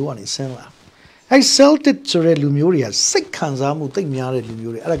ဆိုတဲ့လူမျိုးကနေဆင်းလာအဲ Celtic ဆိုတဲ့လူမျိုးတွေကစိတ်ခံစားမှုသိပ်များတဲ့လူ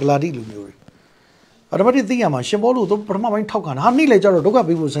မျိုးတွေအဲ့ဒါဂလာတိလူမျိုးတွေအဲ့ဒါမှသိရမှာရှင်ပေါလုတို့ပထမပိုင်းထောက်ခံတာဟာနေ့လေကျတော့ဒုက္ခ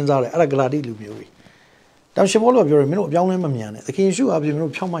ပေးဖို့စဉ်းစားတယ်အဲ့ဒါဂလာတိလူမျိုးတွေတောင်ရှင်ပေါလုကပြောတယ်မင်းတို့အပြောင်းလဲမမြန်နဲ့သခင်ယေရှုအပြင်မ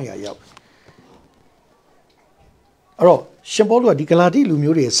င်းတို့ဖြောင့်မတ်ရရောက်အဲ့တော့ရှင်ပေါလုကဒီ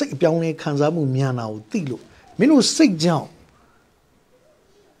ဂလာတိလူမျိုးတွေစိတ်အပြောင်းလဲခံစားမှုမြန်တာကိုသိလို့မင်းတို့စိတ်ကြော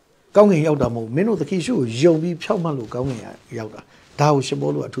င့်ကောင်းငင်ရောက်တာမဟုတ်မင်းတို့သခင်ယေရှုကိုယုံပြီးဖြောင့်မတ်လို့ကောင်းငင်ရောက်တာဒါကိုရှင်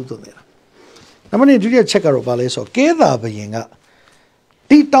ပေါလုကအထူးသွန်နေတာနံပါတ်2ဒုတိယချက်ကတော့ဘာလဲဆိုတော့ကဲသာဘယင်က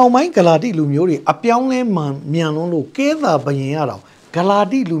ဒီတောင်ပိုင်းဂလာတိလူမျိုးတွေအပြောင်းလဲမြန်လွန်းလို့ကဲသာဘယင်ရတော့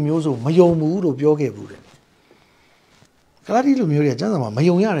ဂလာတိလူမျိုးဆိုမယုံဘူးလို့ပြောခဲ့ဘူးတဲ့ဂလာတိလူမျိုးတွေကကျမ်းစာမှာမ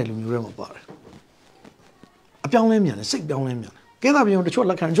ယုံရတဲ့လူမျိုးတွေမှာပါတယ်အပြောင်းလဲမြန်တယ်စိတ်ပြောင်းလဲမြန်တယ်ကဲသာဘယင်တချို့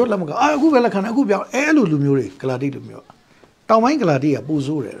လက်ခံတချို့လက်မကအခုပဲလက်ခံအခုပြောင်းအဲ့လိုလူမျိုးတွေဂလာတိလူမျိုးတောင်ပိုင်းဂလာတိ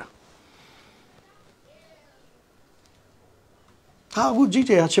ကပူဆိုးတယ်ဟာအခုကြည့်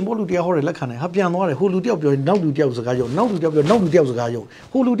ကြရရှင်ပေါလုတရားဟောတယ်လက်ခံတယ်ဟာပြန်သွားတယ်ဟိုလူတယောက်ပြောနောက်လူတယောက်စကားယုံနောက်လူတယောက်ပြောနောက်လူတယောက်စကား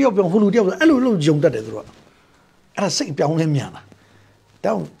ယုံဟိုလူတယောက်ပြောဟိုလူတယောက်အဲ့လိုယုံတတ်တယ်သူတို့ကအဲ့ဒါစိတ်ပြော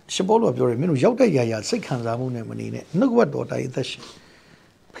င်းလဲမြန်လာတောင်းရှင်ပေါလုကပြောတယ်မင်းတို့ရောက်တဲ့ຢာຢာစိတ်ခံစားမှုနဲ့မနေနဲ့နှုတ်ကပတ်တော်တိုင်းအသက်ရှင်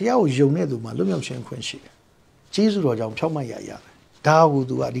ဖခင်ကိုယုံတဲ့သူမှာလွတ်မြောက်ခြင်းခွင့်ရှိတယ်ကျေးဇူးတော်ကြောင့်ဖြောင့်မတ်ရရတယ်ဒါကို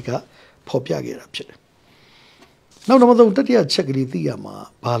သူကအဓိကဖော်ပြခဲ့တာဖြစ်တယ်နောက်နံပါတ်3တတိယချက်ကလေးသိရမှာ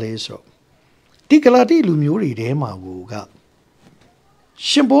ဘာလဲဆိုတော့ဒီဂလာတိလူမျိုးတွေထဲမှာက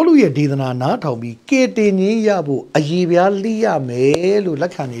ရှင်ပေါလုရဲ့ဒေသနာနားထောင်ပြီးကေတင်ငင်းရဖို့အရေးပြားလိရမယ်လို့လ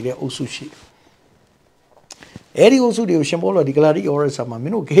က်ခံနေတဲ့အုပ်စုရှိတယ်။အဲဒီအုပ်စုတွေကိုရှင်ပေါလုဒီဂလာတိဩရစာမှာမ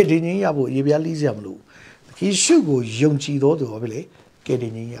င်းတို့ကေတင်ငင်းရဖို့အရေးပြားလိစရာမလိုဘူး။ယေရှုကိုယုံကြည်တော်သူပဲလေကေတ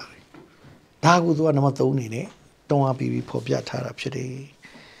င်ငင်းရတယ်။ဒါကိုသူကနံပါတ်3အနေနဲ့တွန်းအားပေးပြီးဖော်ပြထားတာဖြစ်တယ်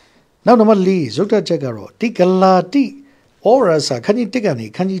။နောက်နံပါတ်4ဇုတ်တက်ချက်ကတော့ဒီဂလာတိဩရစာခန်းကြီး1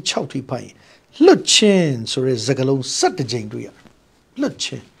ကနေခန်းကြီး6ထိဖတ်ရင်လွတ်ခြင်းဆိုတဲ့စကားလုံး7ကြိမ်တွေ့ရ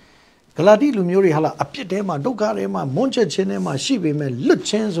တယ်လွတ်ခြင်းဂလာတိလူမျိုးတွေဟာလာအပြစ်ထဲမှာဒုက္ခထဲမှာမွန်းချက်ခြင်းထဲမှာရှိပေမဲ့လွတ်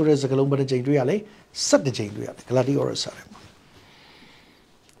ခြင်းဆိုတဲ့စကားလုံးဘယ်နှကြိမ်တွေ့ရလဲ7ကြိမ်တွေ့ရတယ်ဂလာတိဩရစာထဲ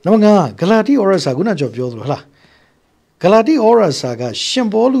မှာနံပါတ်5ဂလာတိဩရစာခုနကပြောသလိုဟာလားဂလာတိဩရစာကရှင်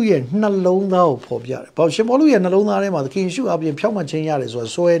ပေါလုရဲ့နှလုံးသားကိုဖော်ပြတယ်ဘာရှင်ပေါလုရဲ့နှလုံးသားထဲမှာသခင်ယေရှုအပြင်ဖြောင့်မတ်ခြင်းရတယ်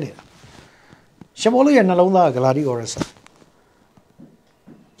ဆိုတာစွဲနေတာရှင်ပေါလုရဲ့နှလုံးသားကဂလာတိဩ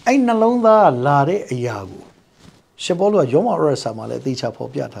ရစာအဲ့နှလုံးသားလာတဲ့အရာကိုရှင်ပေါလုကယောမဩရစာမှာလည်းအသေးချာဖော်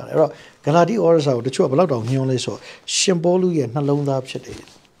ပြထားတယ်အဲ့တော့ဂလာတိဩရစာကိုတချို့ကဘယ်လောက်တောင်ညွှန်းလဲဆိုရှင်ပေါလုရဲ့နှလုံးသားဖြစ်တယ်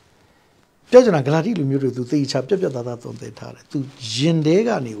ပြောချင်တာဂလာတိလူမျိုးတွေသူသေချာပြက်ပြက်သားသားသွန်သင်ထားတယ်သူရင်ထဲ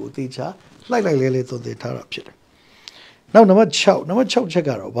ကနေကိုသေချာလှိုက်လဲသွန်သင်ထားတာဖြစ်တယ်နောက်နံပါတ်6ချက်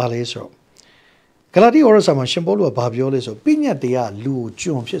ကတော့ဘာလဲဆိုတော့ဂလာတိဩရစာမှာရှင်ပေါလုကဘာပြောလဲဆိုပညတ်တရားလူကို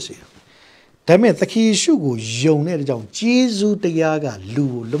ကျွန်ဖြစ်စေတယ်ဒါပေမဲ့သခင်ယေရှုကိုယုံတဲ့ကြောင့်ဂျေဇုတရားကလူ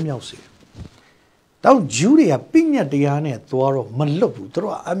ကိုလွတ်မြောက်စေတောင်ဂျူးတွေကပညတ်တရားနဲ့သွားတော့မလွတ်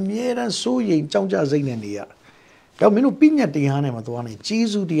ဘူးသူတို့ကအမြဲတမ်းစိုးရိမ်ကြောက်ကြစိတ်နဲ့နေရတာတော့မင်းတို့ပညတ်တရားနဲ့မသွားနဲ့ဂျေ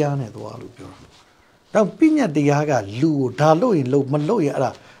ဇုတရားနဲ့သွားလို့ပြောတာ တောင်ပညာတရားကလူကိုဒါလို့ရင်လို့မလို့ရအဲ့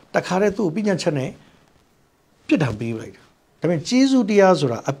ဒါတခါတည်းသူ့ပညာချက်နဲ့ပြစ်ဒဏ်ပေးလိုက်တာဒါပေမဲ့ကျေးဇူးတရားဆို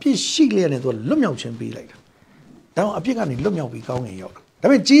တာအပြစ်ရှိလျက်နဲ့သူကလွတ်မြောက်ခြင်းပေးလိုက်တာဒါကြောင့်အပြစ်ကနေလွတ်မြောက်ပြီးကောင်းငင်ရောက်တာဒါ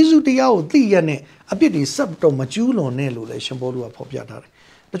ပေမဲ့ကျေးဇူးတရားကိုသိရတဲ့အပြစ်တွေဆက်တော့မကျူးလွန်နဲ့လို့လည်းရှင်ဘောလူကဖော်ပြထားတယ်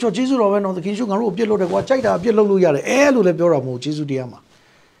တချို့ကျေးဇူးတော်ပဲနော်သခင်ရှုငါတို့ကိုပြစ်လို့တယ်ကွာကြိုက်တာအပြစ်လုပ်လို့ရတယ်အဲလို့လည်းပြောတာမဟုတ်ကျေးဇူးတရားမှာ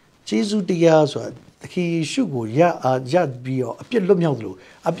ကျေးဇူးတရားဆိုတာသခင်ရှုကိုရပြီးတော့အပြစ်လွတ်မြောက်တယ်လို့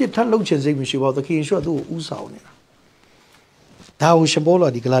အပြစ်ထပ်လုပ်ချင်စိတ်မရှိပါဘူးသခင်ရှုကသူ့ကိုဥဆောင်နေတာဒါကိုရှင်ဘောလူက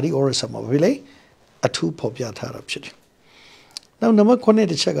ဒီဂလာတိဩရစာမှာပဲလေအထူးဖော်ပြထားတာဖြစ်တယ်နောက်နံပါတ်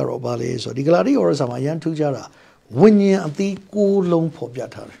9တစ်ချက်ကတော့ဘာလဲဆိုတော့ဒီဂလာတိဩရစာမှာအရန်ထူးခြားတာဝိညာဉ်အသီး9လုံးဖော်ပြ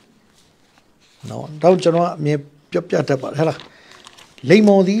ထားတယ်နော်တော့ကျွန်တော်အမြင်ပြတတ်ပါတယ်ဟဲ့လားလိမ္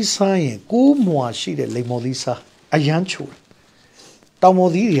မော်သီးစားရင်9မွာရှိတဲ့လိမ္မော်သီးစားအရန်ချိုတယ်တောင်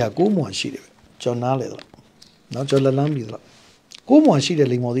မော်သီးတွေက9မွာရှိတယ်ကျွန်တော်နားလေတော့နော်ကျွန်တော်လမ်းပြီးတော့9မွာရှိတဲ့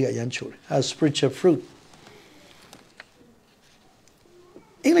လိမ္မော်သီးကအရန်ချိုတယ်အဲ spiritual fruit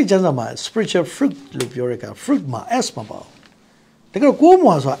အင်္ဂလိပ်ကျမ်းစာမှာ spiritual fruit လို့ပြောရတာ fruit မှာ s မပါဘူးတကယ်9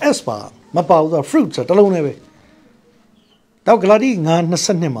မွာဆိုတာ s ပါမပါဘူးဆိုတော့ fruit ဆိုတာတစ်လုံးနဲ့ပဲတော့ဂလာတိ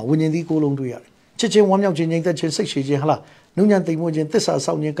9:22မှာဝိညာဉ်သီး9လုံးတွေ့ရတယ်ချစ်ချင်းဝမ်းမြောက်ခြင်းငြိမ်သက်ခြင်းစိတ်ရှည်ခြင်းဟလားနုညံ့သိမ်မွေ့ခြင်းသစ္စာ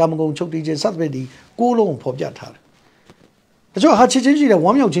စောင့်ခြင်းကာမဂုဏ်ချုပ်တီးခြင်းစသဖြင့်ဒီ9လုံးကိုဖော်ပြထားတယ်တချို့ဟာချစ်ချင်းရှိတယ်ဝ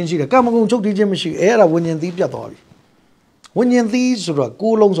မ်းမြောက်ခြင်းရှိတယ်ကာမဂုဏ်ချုပ်တီးခြင်းမရှိအဲ့ဒါဝိညာဉ်သီးပြတ်သွားပြီဝိညာဉ်သီးဆိုတော့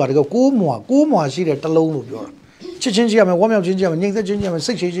9လုံးဆိုတာတကယ်9မွာရှိတဲ့တစ်လုံးလို့ပြောတာချစ်ချင်းရှိရမယ်ဝမ်းမြောက်ခြင်းရှိရမယ်ငြိမ်သက်ခြင်းရှိရမယ်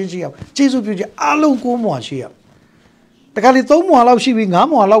စိတ်ရှည်ခြင်းရှိရမယ်ကျေးဇူးပြုခြင်းအလုံး9မွာရှိရမယ်တခါလေ3မွာလောက်ရှိပြီး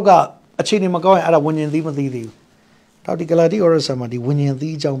5မွာလောက်ကအခြေအနေမကောင်းရင်အဲ့ဒါဝိညာဉ်သီးမသိသေးဘူးတောက်ဒီဂလာတိဩရစာမှာဒီဝိညာဉ်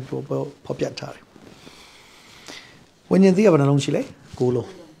သီးအကြောင်းဖော်ပြထားတယ်ဝိညာဉ်သီးကဘယ်နှလုံးရှိလဲ9လုံး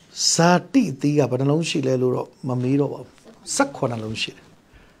ဇာတိသီးကဘယ်နှလုံးရှိလဲလို့တော့မမေးတော့ပါဘူး18လုံးရှိတယ်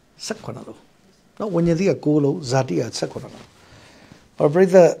18လုံးနော်ဝိညာဉ်သီးက9လုံးဇာတိက18လုံးပရိ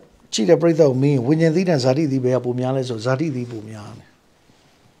သတ်ကြည့်တဲ့ပရိသတ်ကိုမင်းဝိညာဉ်သီးနဲ့ဇာတိသီးပဲပုံများလဲဆိုဇာတိသီးပုံများတယ်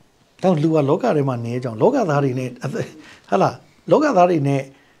တော့လူကလောကထဲမှာနေကြအောင်လောကသားတွေနဲ့ဟာလားလောကသားတွေနဲ့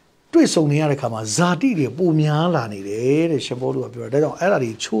တွေ့ဆုံနေရတဲ့ခါမှာဇာတိတွေပုံများလာနေတယ်တဲ့ရှင်ဘောလူကပြောတာဒါကြောင့်အဲ့ဒါ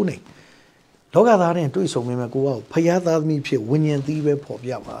တွေချိုးနေလောကသားတွေတွေ့ဆုံနေမှာကိုကဖျားသားသမီးဖြစ်ဝိညာဉ်သီးပဲဖော်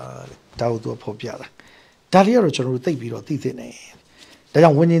ပြပါတဲ့ဒါကိုသူကဖော်ပြတာဒါတွေကတော့ကျွန်တော်တို့သိပြီးတော့သိသိနေဒါကြော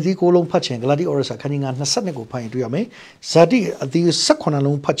င့်ဝိညာဉ်သီး9လုံးဖတ်ခြင်းဂလာတိဩရစာခန်းကြီး9 22ကိုဖတ်ရင်တွေ့ရမယ်ဇာတိအသီး18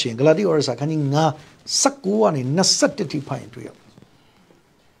လုံးဖတ်ခြင်းဂလာတိဩရစာခန်းကြီး9 19ကနေ21ထိဖတ်ရင်တွေ့ရမယ်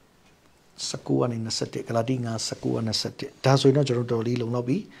19ကနေ21ဂလာတိ9 19ကနေ21ဒါဆိုရင်တော့ကျွန်တော်တော်လေးလုံလောက်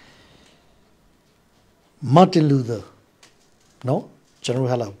ပြီMartin Luther နော်ကျွန်တော်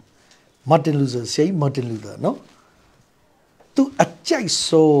ဟာလာ Martin Luther ဆရာကြီး Martin Luther နော်သူအကြိုက်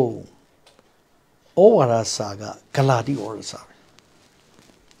ဆုံးဩဝါဒစာကဂလာတိဩရစာပဲ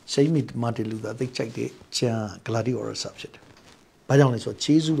ဆရာကြီး Martin Luther သိကြိုက်တဲ့ကျမ်းဂလာတိဩရစာဖြစ်တယ်။ဘာကြောင့်လဲဆိုတော့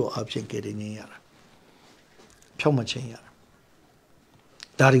ဂျေဇုတော်အဖြစ်ကယ်တင်ခြင်းရတာဖြောင့်မခြင်းရတာ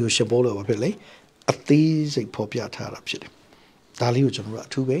ဒါတွေကိုရှင်းပေါ်လို့ပါဖြစ်လေအသေးစိတ်ဖော်ပြထားတာဖြစ်တယ်။ဒါလေးကိုကျွန်တော်တို့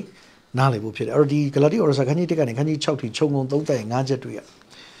အထူးပဲနားလည်ဖို့ဖြစ်တယ်အဲ့တော့ဒီဂလာတိဩရစာခန်းကြီး1ကနေခန်းကြီး6ထိခြုံငုံ3တဲ့5ချက်တွေ့ရ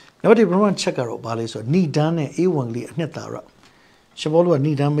နောက်တစ်ပထမချက်ကတော့ဘာလဲဆိုတော့ဏိဒန်းနဲ့ဧဝံဂေလိအနှစ်သာရရှင်ဘောလူက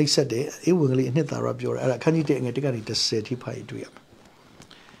ဏိဒန်းမိတ်ဆက်တဲ့ဧဝံဂေလိအနှစ်သာရပြောတယ်အဲ့ဒါခန်းကြီး1ငယ်1ကနေ10ထိဖတ်ရတွေ့ရမယ်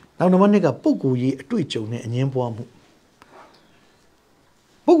နောက်နံပါတ်2ကပုဂ္ဂိုလ်ရေးအတွေ့အကြုံနဲ့အငင်းပွားမှု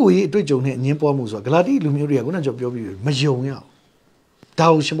ပုဂ္ဂိုလ်ရေးအတွေ့အကြုံနဲ့အငင်းပွားမှုဆိုတာဂလာတိလူမျိုးတွေကခုနကပြောပြီးမယုံရအောင်ဒါ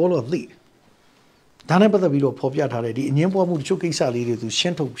ကိုရှင်ဘောလူကသိဒါနဲ့ပတ်သက်ပြီးတော့ဖော်ပြထားတဲ့ဒီအငင်းပွားမှုတချို့ကိစ္စလေးတွေသူရှ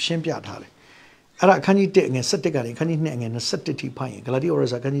င်းပြထားတယ်အဲ့ဒါအခန်းကြီး1ငယ်17ကနေအခန်းကြီး2ငယ်21ထိဖတ်ရင်ဂလာတိဩရ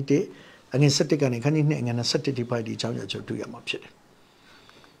စာအခန်းကြီး1ငယ်17ကနေအခန်းကြီး2ငယ်21ထိဖတ်ဒီအကြောင်းအရာတို့တွေ့ရမှာဖြစ်တယ်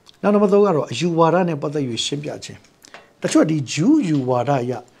နောက်နံပါတ်3ကတော့အယူဝါဒနဲ့ပတ်သက်၍ရှင်းပြခြင်းတချို့ဒီဂျူးယူဝါဒအ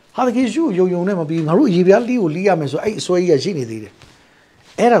ရဟာတကယ်ရှုယုံနဲ့မပြီးငါတို့ရေပြားလေးကိုလီးရမယ်ဆိုအဲ့အစွဲကြီးရရှိနေသေးတယ်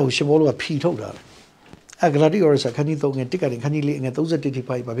အဲ့ဒါကိုရှင်ဘောလို့ကဖီထုတ်တာလေအဲ့ဂလာတိဩရစာအခန်းကြီး3ငယ်1ကနေအခန်းကြီး4ငယ်31ထိဖ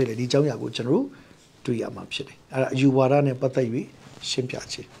တ်ပါဖြစ်လေဒီအကြောင်းအရာကိုကျွန်တော်တို့တွေ့ရမှာဖြစ်တယ်အဲ့ဒါအယူဝါဒနဲ့ပတ်သက်၍ရှင်းပြ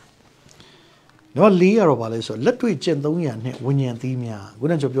ခြင်းတော့4ရတော့ဗာလဲဆိုလက်တွေ့ကျင့်သုံးရနဲ့ဝိညာဉ်သီးများခု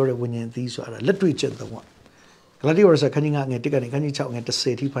နကကျွန်တော်ပြောတဲ့ဝိညာဉ်သီးဆိုတာလက်တွေ့ကျင့်သုံးရဂလာတိဩရစာခန်းကြီး9ငယ်1ကနေခန်းကြီး6ငယ်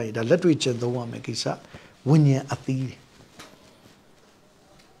10ထိဖတ်ရဒါလက်တွေ့ကျင့်သုံးရမယ်ကိစ္စဝိညာဉ်အသီး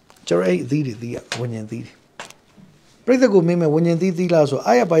ကျွန်တော်အဲ့အသီးတွေသီးရဝိညာဉ်သီးပြိဿကိုမင်းမဲ့ဝိညာဉ်သီးသီးလားဆို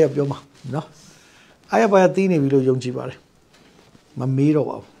အာရပါရပြောမှာနော်အာရပါရသီးနေပြီလို့ယုံကြည်ပါတယ်မမေးတော့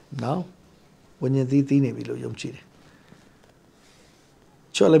ပါဘူးနော်ဝိညာဉ်သီးသီးနေပြီလို့ယုံကြည်တယ်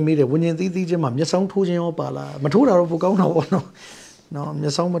ချော်လည်းမေးတယ်ဝိညာဉ်သီးသီးချင်းမှာမျက်စောင်းထိုးခြင်းရောပါလားမထိုးတာတော့ပိုကောင်းတာပေါ့နော်မျ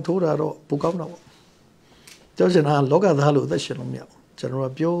က်စောင်းမထိုးတာတော့ပိုကောင်းတာပေါ့ကြောက်ချင်တာလောကသားလို့အသက်ရှင်လို့မရဘူးကျွန်တော်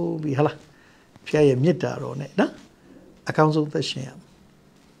ကပြောပြီးဟာလားဖျားရဲ့မေတ္တာတော်နဲ့နော်အကောင်းဆုံးသက်ရှင်ရ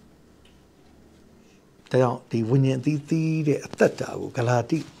ဒါကြောင့်ဒီဝိညာဉ်သီးသီးတဲ့အသက်တာကိုဂလာ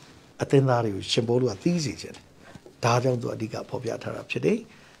တိ အသင်းသားတွေကိုရှင်ဘောလူကသိစေခြင်းဒါကြောင့်သူအဓိကဖော်ပြထားတာဖြစ်တယ်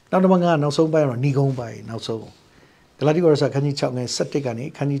နောက်တစ်ခါနောက်ဆုံးပိုင်းတော့ဏီကုံပိုင်းနောက်ဆုံးဂလာတိဩရစာခန်းကြီး6ငယ်17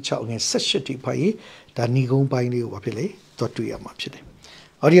ကနေခန်းကြီး6ငယ်18ထိဖိုင်ဒါဏီကုံပိုင်းလေးကိုဘာဖြစ်လဲသွားတွေ့ရမှာဖြစ်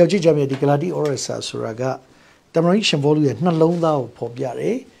တယ်ဟောဒီရောက်ကြည့်ကြမယ်ဒီဂလာတိဩရစာဆိုတာကတမန်တော်ရှင်ဘောလူရဲ့နှလုံးသားကိုဖော်ပြ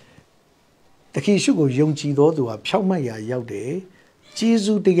တယ်တခင်ရှုကိုယုံကြည်သောသူဟာဖြောင့်မတ်ရာရောက်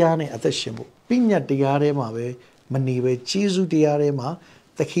တယ်ကျေးဇူးတရားနဲ့အသက်ရှင်ဖို့ပညတ်တရားထဲမှာပဲမနေပဲကျေးဇူးတရားထဲ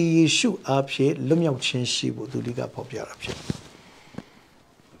မှာသခင်ယေရှုအားဖြင့်လွတ်မြောက်ခြင်းရှိဖို့သူဒီ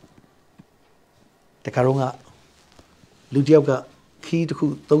ကဖော်ပြတာဖြစ်တခါတော့ကလူတယောက်ကခီးတစ်ခု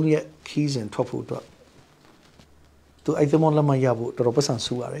3ရက်ခီးစဉ်ထွက်ဖို့အတွက်သူအဲ့သမလက်မရဖို့တော်တော်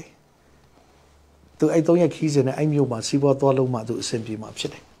ပတ်စံဆူရတယ်သူအဲ့3ရက်ခီးစဉ်နဲ့အဲ့မျိုးမှာစီးပွားသွားလုံးမှသူအဆင်ပြေမှာဖြ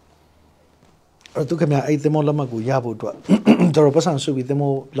စ်တယ်အဲ့သူခင်ဗျအဲ့သမလက်မကိုရဖို့အတွက်တော်တော်ပတ်စံဆူပြီးသမ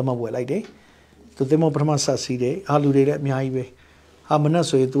လက်မဝယ်လိုက်တယ်သူသမပထမဆက်စီးတယ်အားလူတွေလည်းအများကြီးပဲဟာမနက်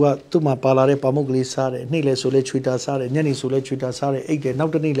ဆိုရင် तू ကသူ့မှာပါလာတဲ့ပါမုတ်ကလေးစားတယ်နေ့လဲဆိုလဲချွေတာစားတယ်ညနေဆိုလဲချွေတာစားတယ်အိတ်တယ်နော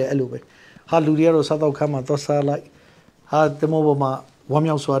က်တစ်နေ့လဲအဲ့လိုပဲဟာလူတွေကတော့စားတော့ခမ်းမှာသွားစားလိုက်ဟာသမဘောမှာဝမ်း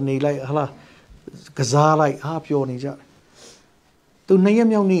မြောက်စွာနေလိုက်ဟာလားကစားလိုက်ဟာပျော်နေကြတယ် तू 2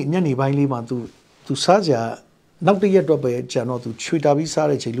ရက်မြောက်နေ့ညနေပိုင်းလေးမှာ तू စားကြနောက်တစ်ရက်တော့ပဲကြံတော့ तू ချွေတာပြီး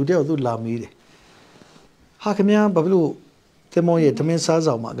စားတဲ့ချိန်လူတွေက तू လာမေးတယ်ဟာခင်ဗျာဘာဖြစ်လို့သမဘောရဲ့သမင်းစား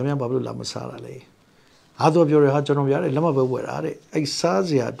ဆောင်မှာခင်ဗျာဘာဖြစ်လို့လာမစားတာလဲအားတော့ပြောရဟာကျွန်တော်ရတယ်လက်မပဲဝယ်တာတဲ့အဲ့စားစ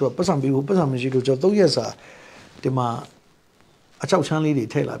ရာအတွက်ပတ်စံပြီးဖို့ပတ်စံမရှိလို့ကျွန်တော်3ရက်စာဒီမှာအချောက်ချမ်းလေးတွေ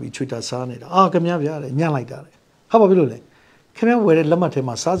ထည့်လာပြီးချွေတာစားနေတာအာခင်ဗျာဗျာတဲ့ညံ့လိုက်တာတဲ့ဟာဘာဖြစ်လို့လဲခင်ဗျာဝယ်တဲ့လက်မထဲ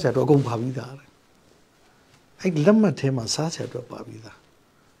မှာစားစရာတော့အကုန်ပါပြီးသားတဲ့အဲ့လက်မထဲမှာစားစရာတော့ပါပြီး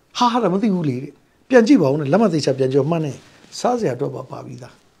သားဟာဒါမသိဘူးလေတဲ့ပြန်ကြည့်ပါဦးနဲ့လက်မသေးချပြန်ကြည့်မှန်းနေစား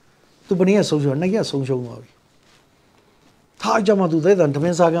စရာတော့ပါပြီးသားသူပနေရဆုံးရှုံး2ရက်ဆုံးရှုံးသွားပြီထားကြမှာသူသက်တန်ထ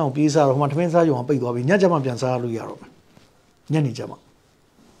မင်းစားကန်းကိုပြေးစားတော့ဟိုမှာထမင်းစားရုံကပိတ်သွားပြီညကြမှာပြန်စားလို့ရတော့မယ်ညနေကြ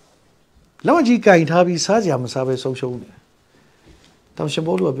မှာလက်မကြီးကင်ထားပြီးစားစရာမစားပဲဆုံးရှုံးနေတယ်တောင်ရှင်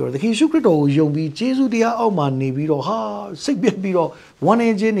ဘောလူကပြောတယ်သခင်ယေရှုခရစ်တော်ကိုယုံပြီးယေရှုတရားအောက်မှာနေပြီးတော့ဟာစိတ်ပြက်ပြီးတော့ဝ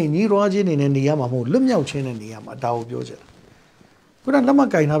မ်းနေခြင်းနေညီးရွာခြင်းနေနဲ့နေရမှာမဟုတ်လွတ်မြောက်ခြင်းနဲ့နေရမှာဒါကိုပြောချင်တယ်ခုနလက်မ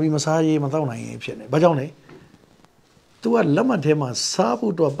ကင်ထားပြီးမစားရေးမတော့နိုင်ရင်ဖြစ်နေဘာကြောင့်လဲသူကလက်မထဲမှာစား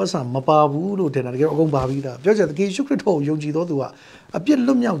ဖို့တော့ပတ်စံမပါဘူးလို့ထင်တာတကယ်အကုန်ပါပြီးသားပြောချင်တယ်သခင်ယေရှုခရစ်တော်ကိုယုံကြည်တော်သူကအပြစ်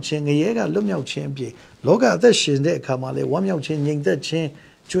လွတ်မြောက်ခြင်းငရဲကလွတ်မြောက်ခြင်းအပြည့်လောကအသက်ရှင်တဲ့အခါမှာလဲဝမ်းမြောက်ခြင်းငြိမ်သက်ခြ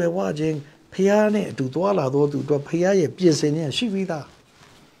င်းကြွယ်ဝခြင်းဖခင်နဲ့အတူသွားလာတော်သူအတွက်ဖခင်ရဲ့ပြင်ဆင်ခြင်းရှိပြီးသား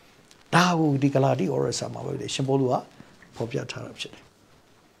ဒါကိုဒီဂလာတိဩရစာမှာပဲလေရှင်ပေါလုကဖော်ပြထားတာဖြစ်တယ်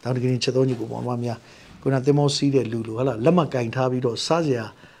။ဒါတကယ်ချက်တော်ညီကိုပေါ်မှာများခုနသင်္ဘောစီးတဲ့လူလိုဟာလားလက်မကင်ထားပြီးတော့စားစ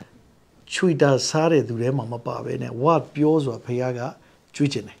ရာချွေတာစားတဲ့သူထဲမှာမပါပဲနဲ့ဝါပြောစွာဖခင်ကကျွေး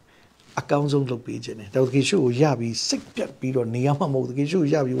ခြင်းတယ်အကောင်းဆုံးလုပ်ပေးခြင်းတယ်။ဒါတကယ်ရှုကိုရပြီးစိတ်ပြတ်ပြီးတော့နေရမှာမဟုတ်တကယ်ရှုကို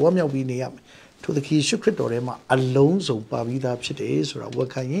ရပြီးဝမ်းမြောက်ပြီးနေရမယ်။ထို့တကယ်ရှုခရစ်တော်ထဲမှာအလုံးစုံပါပြီးသားဖြစ်တယ်ဆိုတာဝတ်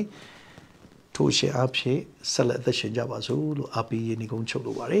ခံရင်ထို့ရှင်အဖြစ်ဆက်လက်သက်ရှင်ကြပါစို့လို့အပီယေနေကုန်းချုပ်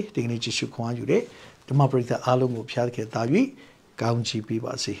လိုပါတယ်ဒီကနေ့ကြည့်ရှုခွန်အားယူတဲ့ဓမ္မပရိသတ်အားလုံးကိုဖျားခဲ့တာ၍ကောင်းချီး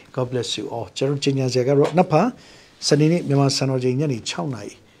ပေးပါစေ God bless you all ကျွန်တော်ချင်းညာစရာကတော့နှစ်ဖာစနေနေ့မြန်မာစံတော်ချိန်ညနေ6နာရီ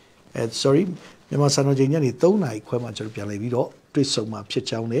မြန်မာစံတော်ချိန်ညနေ3နာရီခွဲမှာကျွန်တော်ပြန်လည်ပြီးတော့တွေ့ဆုံမှာဖြစ်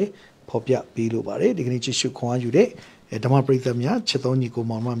ကြောင်းလည်းဖော်ပြပေးလိုပါတယ်ဒီကနေ့ကြည့်ရှုခွန်အားယူတဲ့ဓမ္မပရိသတ်များချစ်တော်ညီ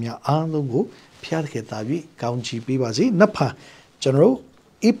ကိုမောင်မများအားလုံးကိုဖျားခဲ့တာ၍ကောင်းချီးပေးပါစေနှစ်ဖာကျွန်တော်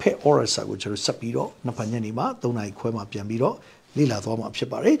Epe Orasa ကိုကျွန်တော်ဆက်ပြီးတော့နှစ်ဖက်ညနေမှာ3နာရီခွဲမှာပြန်ပြီးတော့လေ့လာသွားမှာဖြစ်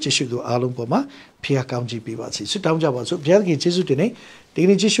ပါတယ်ကျေးဇူးတော်အားလုံးပေါ်မှာဖခင်ကောင်းချီးပေးပါစေဆုတောင်းကြပါစို့ဘုရားသခင်ကျေးဇူးတင်နေဒီ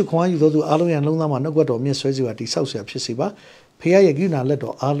နေ့ကျေးဇူးခွန်အားယူတော်သူအားလုံးရဲ့လုံးသားမှာနှုတ်ကပတ်တော်မြတ်ဆွဲစွာတိဆောက်ဆရာဖြစ်စေပါဖခင်ရဲ့ကရုဏာ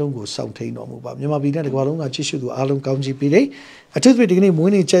လက်တော်အားလုံးကိုစောင့်ထိန်တော်မူပါမြန်မာပြည်နဲ့တကမ္ဘာလုံးကကျေးဇူးတော်အားလုံးကောင်းချီးပေးတယ်အထူးသဖြင့်ဒီက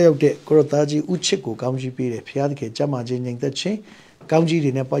နေ့မွေးနေ့ကြာရောက်တဲ့ကိုရသားကြီးဦးချစ်ကိုကောင်းချီးပေးတယ်ဖခင်သခင်ကျမ်းမာခြင်းငြိမ်သက်ခြင်းကောင်းချီး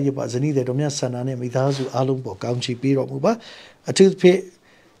တွေနဲ့ပွားရပါဇနီးတဲ့တော်မြတ်ဆန္ဒနဲ့မိသားစုအားလုံးပေါ်ကောင်းချီးပေးတော်မူပါအထူးသဖြင့်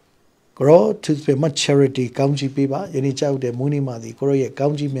ကိုto the much charity ကောင်းချီးပေးပါယနေ့ကြောက်တဲ့မွေးနေ့မှာဒီကိုရောရဲ့ကော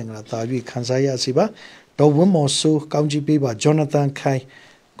င်းချီးမင်္ဂလာသာ၍ခံစားရစေပါတော်ဝင်းမော်ဆိုးကောင်းချီးပေးပါ Jonathan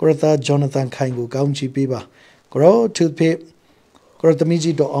ခိုင်ကိုရသား Jonathan ခိုင်ကိုကောင်းချီးပေးပါကိုရော to the ကိုရသမီး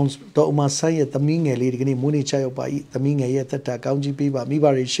ကြီးတော်အောင်တော်အမဆိုင်ရဲ့သမီးငယ်လေးဒီကနေ့မွေးနေ့ချရောက်ပါ၏သမီးငယ်ရဲ့သက်တာကောင်းချီးပေးပါမိ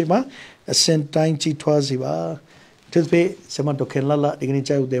ဘတွေရှိမှအစင်တိုင်းကြီးထွားစေပါto the ဆမတော်ခင်လာလာဒီက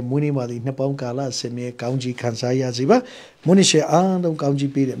နေ့ကြောက်တဲ့မွေးနေ့မှာဒီနှစ်ပေါင်းကာလအစင်မြေကောင်းချီးခံစားရစေပါမွေးနေ့ရှေအားလုံးကော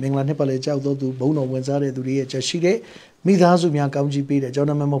င်းချီးပေးတယ်မင်္ဂလာနှစ်ပတ်လည်ကြောက်တော်သူဘုန်းတော်ဝင်စားတဲ့သူတွေရဲ့ချက်ရှိတဲ့မိသားစုများကောင်းချီးပေးတယ်ကျွန်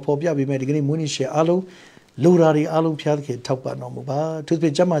တော်မဖော်ပြပေးမယ်ဒီကနေ့မွေးနေ့ရှေအားလုံးလူရာတွေအားလုံးဖျားသခင်ထောက်ပံ့တော်မူပါto the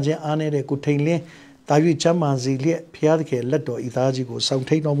ကျမ်းမာခြင်းအားနေတဲ့ကိုထိန်လင်းတာ၍ကျမ်းမာစီလျက်ဖျားသခင်လက်တော်ဤသားကြီးကိုဆောင်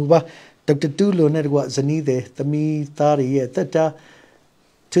ထိန်တော်မူပါဒေါက်တာတူလိုနဲ့တကွဇနီးတဲ့သမီးသားတွေရဲ့သက်တာ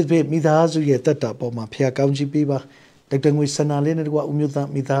to the မိသားစုရဲ့သက်တာပေါ်မှာဖျားကောင်းချီးပေးပါဒေါက်တာငွေစနာလေးနဲ့တကွဦးမျိုး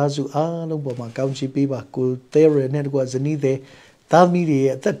သားမိသားစုအားလုံးပေါ်မှာကောင်းချီးပေးပါကိုသဲရနဲ့တကွဇနီးတဲ့သ သားသမီးတွေ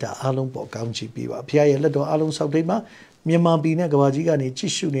ရဲ့အသက်တာအားလုံးပေါ်ကောင်းချီးပေးပါဖခင်ရဲ့လက်တော်အားလုံးဆောက်ထိန်မှာမြန်မာပြည်နဲ့ကမ္ဘာကြီးကနေကြ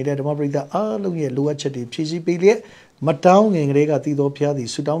ည့်ရှုနေတဲ့ဓမ္မပရိသတ်အားလုံးရဲ့လိုအပ်ချက်တွေဖြည့်ဆည်းပေးလျက်မတောင်းငင်ကလေးကတည်တော်ဖခင်သည်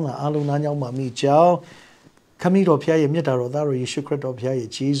ဆုတောင်းတာအားလုံးနားကြောင်းမှာမိကြောင်းခမည်းတော်ဖခင်ရဲ့မြတ်တာတော်သားတော်ယေရှုခရစ်တော်ဖခင်ရဲ့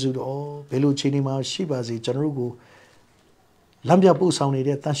ဂျေဇုတော်ဘယ်လိုခြေနေမှာရှိပါစေကျွန်တော်တို့ကိုလမ်းပြပို့ဆောင်နေ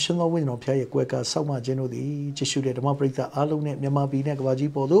တဲ့တန်ရှင်သောဝိညာဉ်တော်ဖခင်ရဲ့ကွယ်ကာဆောက်မှခြင်းတို့သည်ကြည့်ရှုတဲ့ဓမ္မပရိသတ်အားလုံးနဲ့မြန်မာပြည်နဲ့ကမ္ဘာ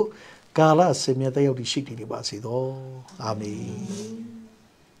ကြီးပေါ်သို့ကာလအစဉ်မြတ်တယောက်တည်ရှိတည်နေပါစေသောအာမင်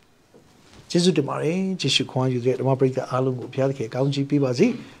ကျေးဇူးတင်ပါတယ်ယေရှုခွန်ယူတဲ့ဓမ္မပရိသတ်အားလုံးကိုဘုရားသခင်ကောင်းချီးပေးပါစေ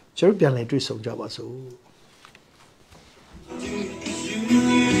ကျွန်တော်ပြန်လည်တွေ့ဆုံကြပါစို့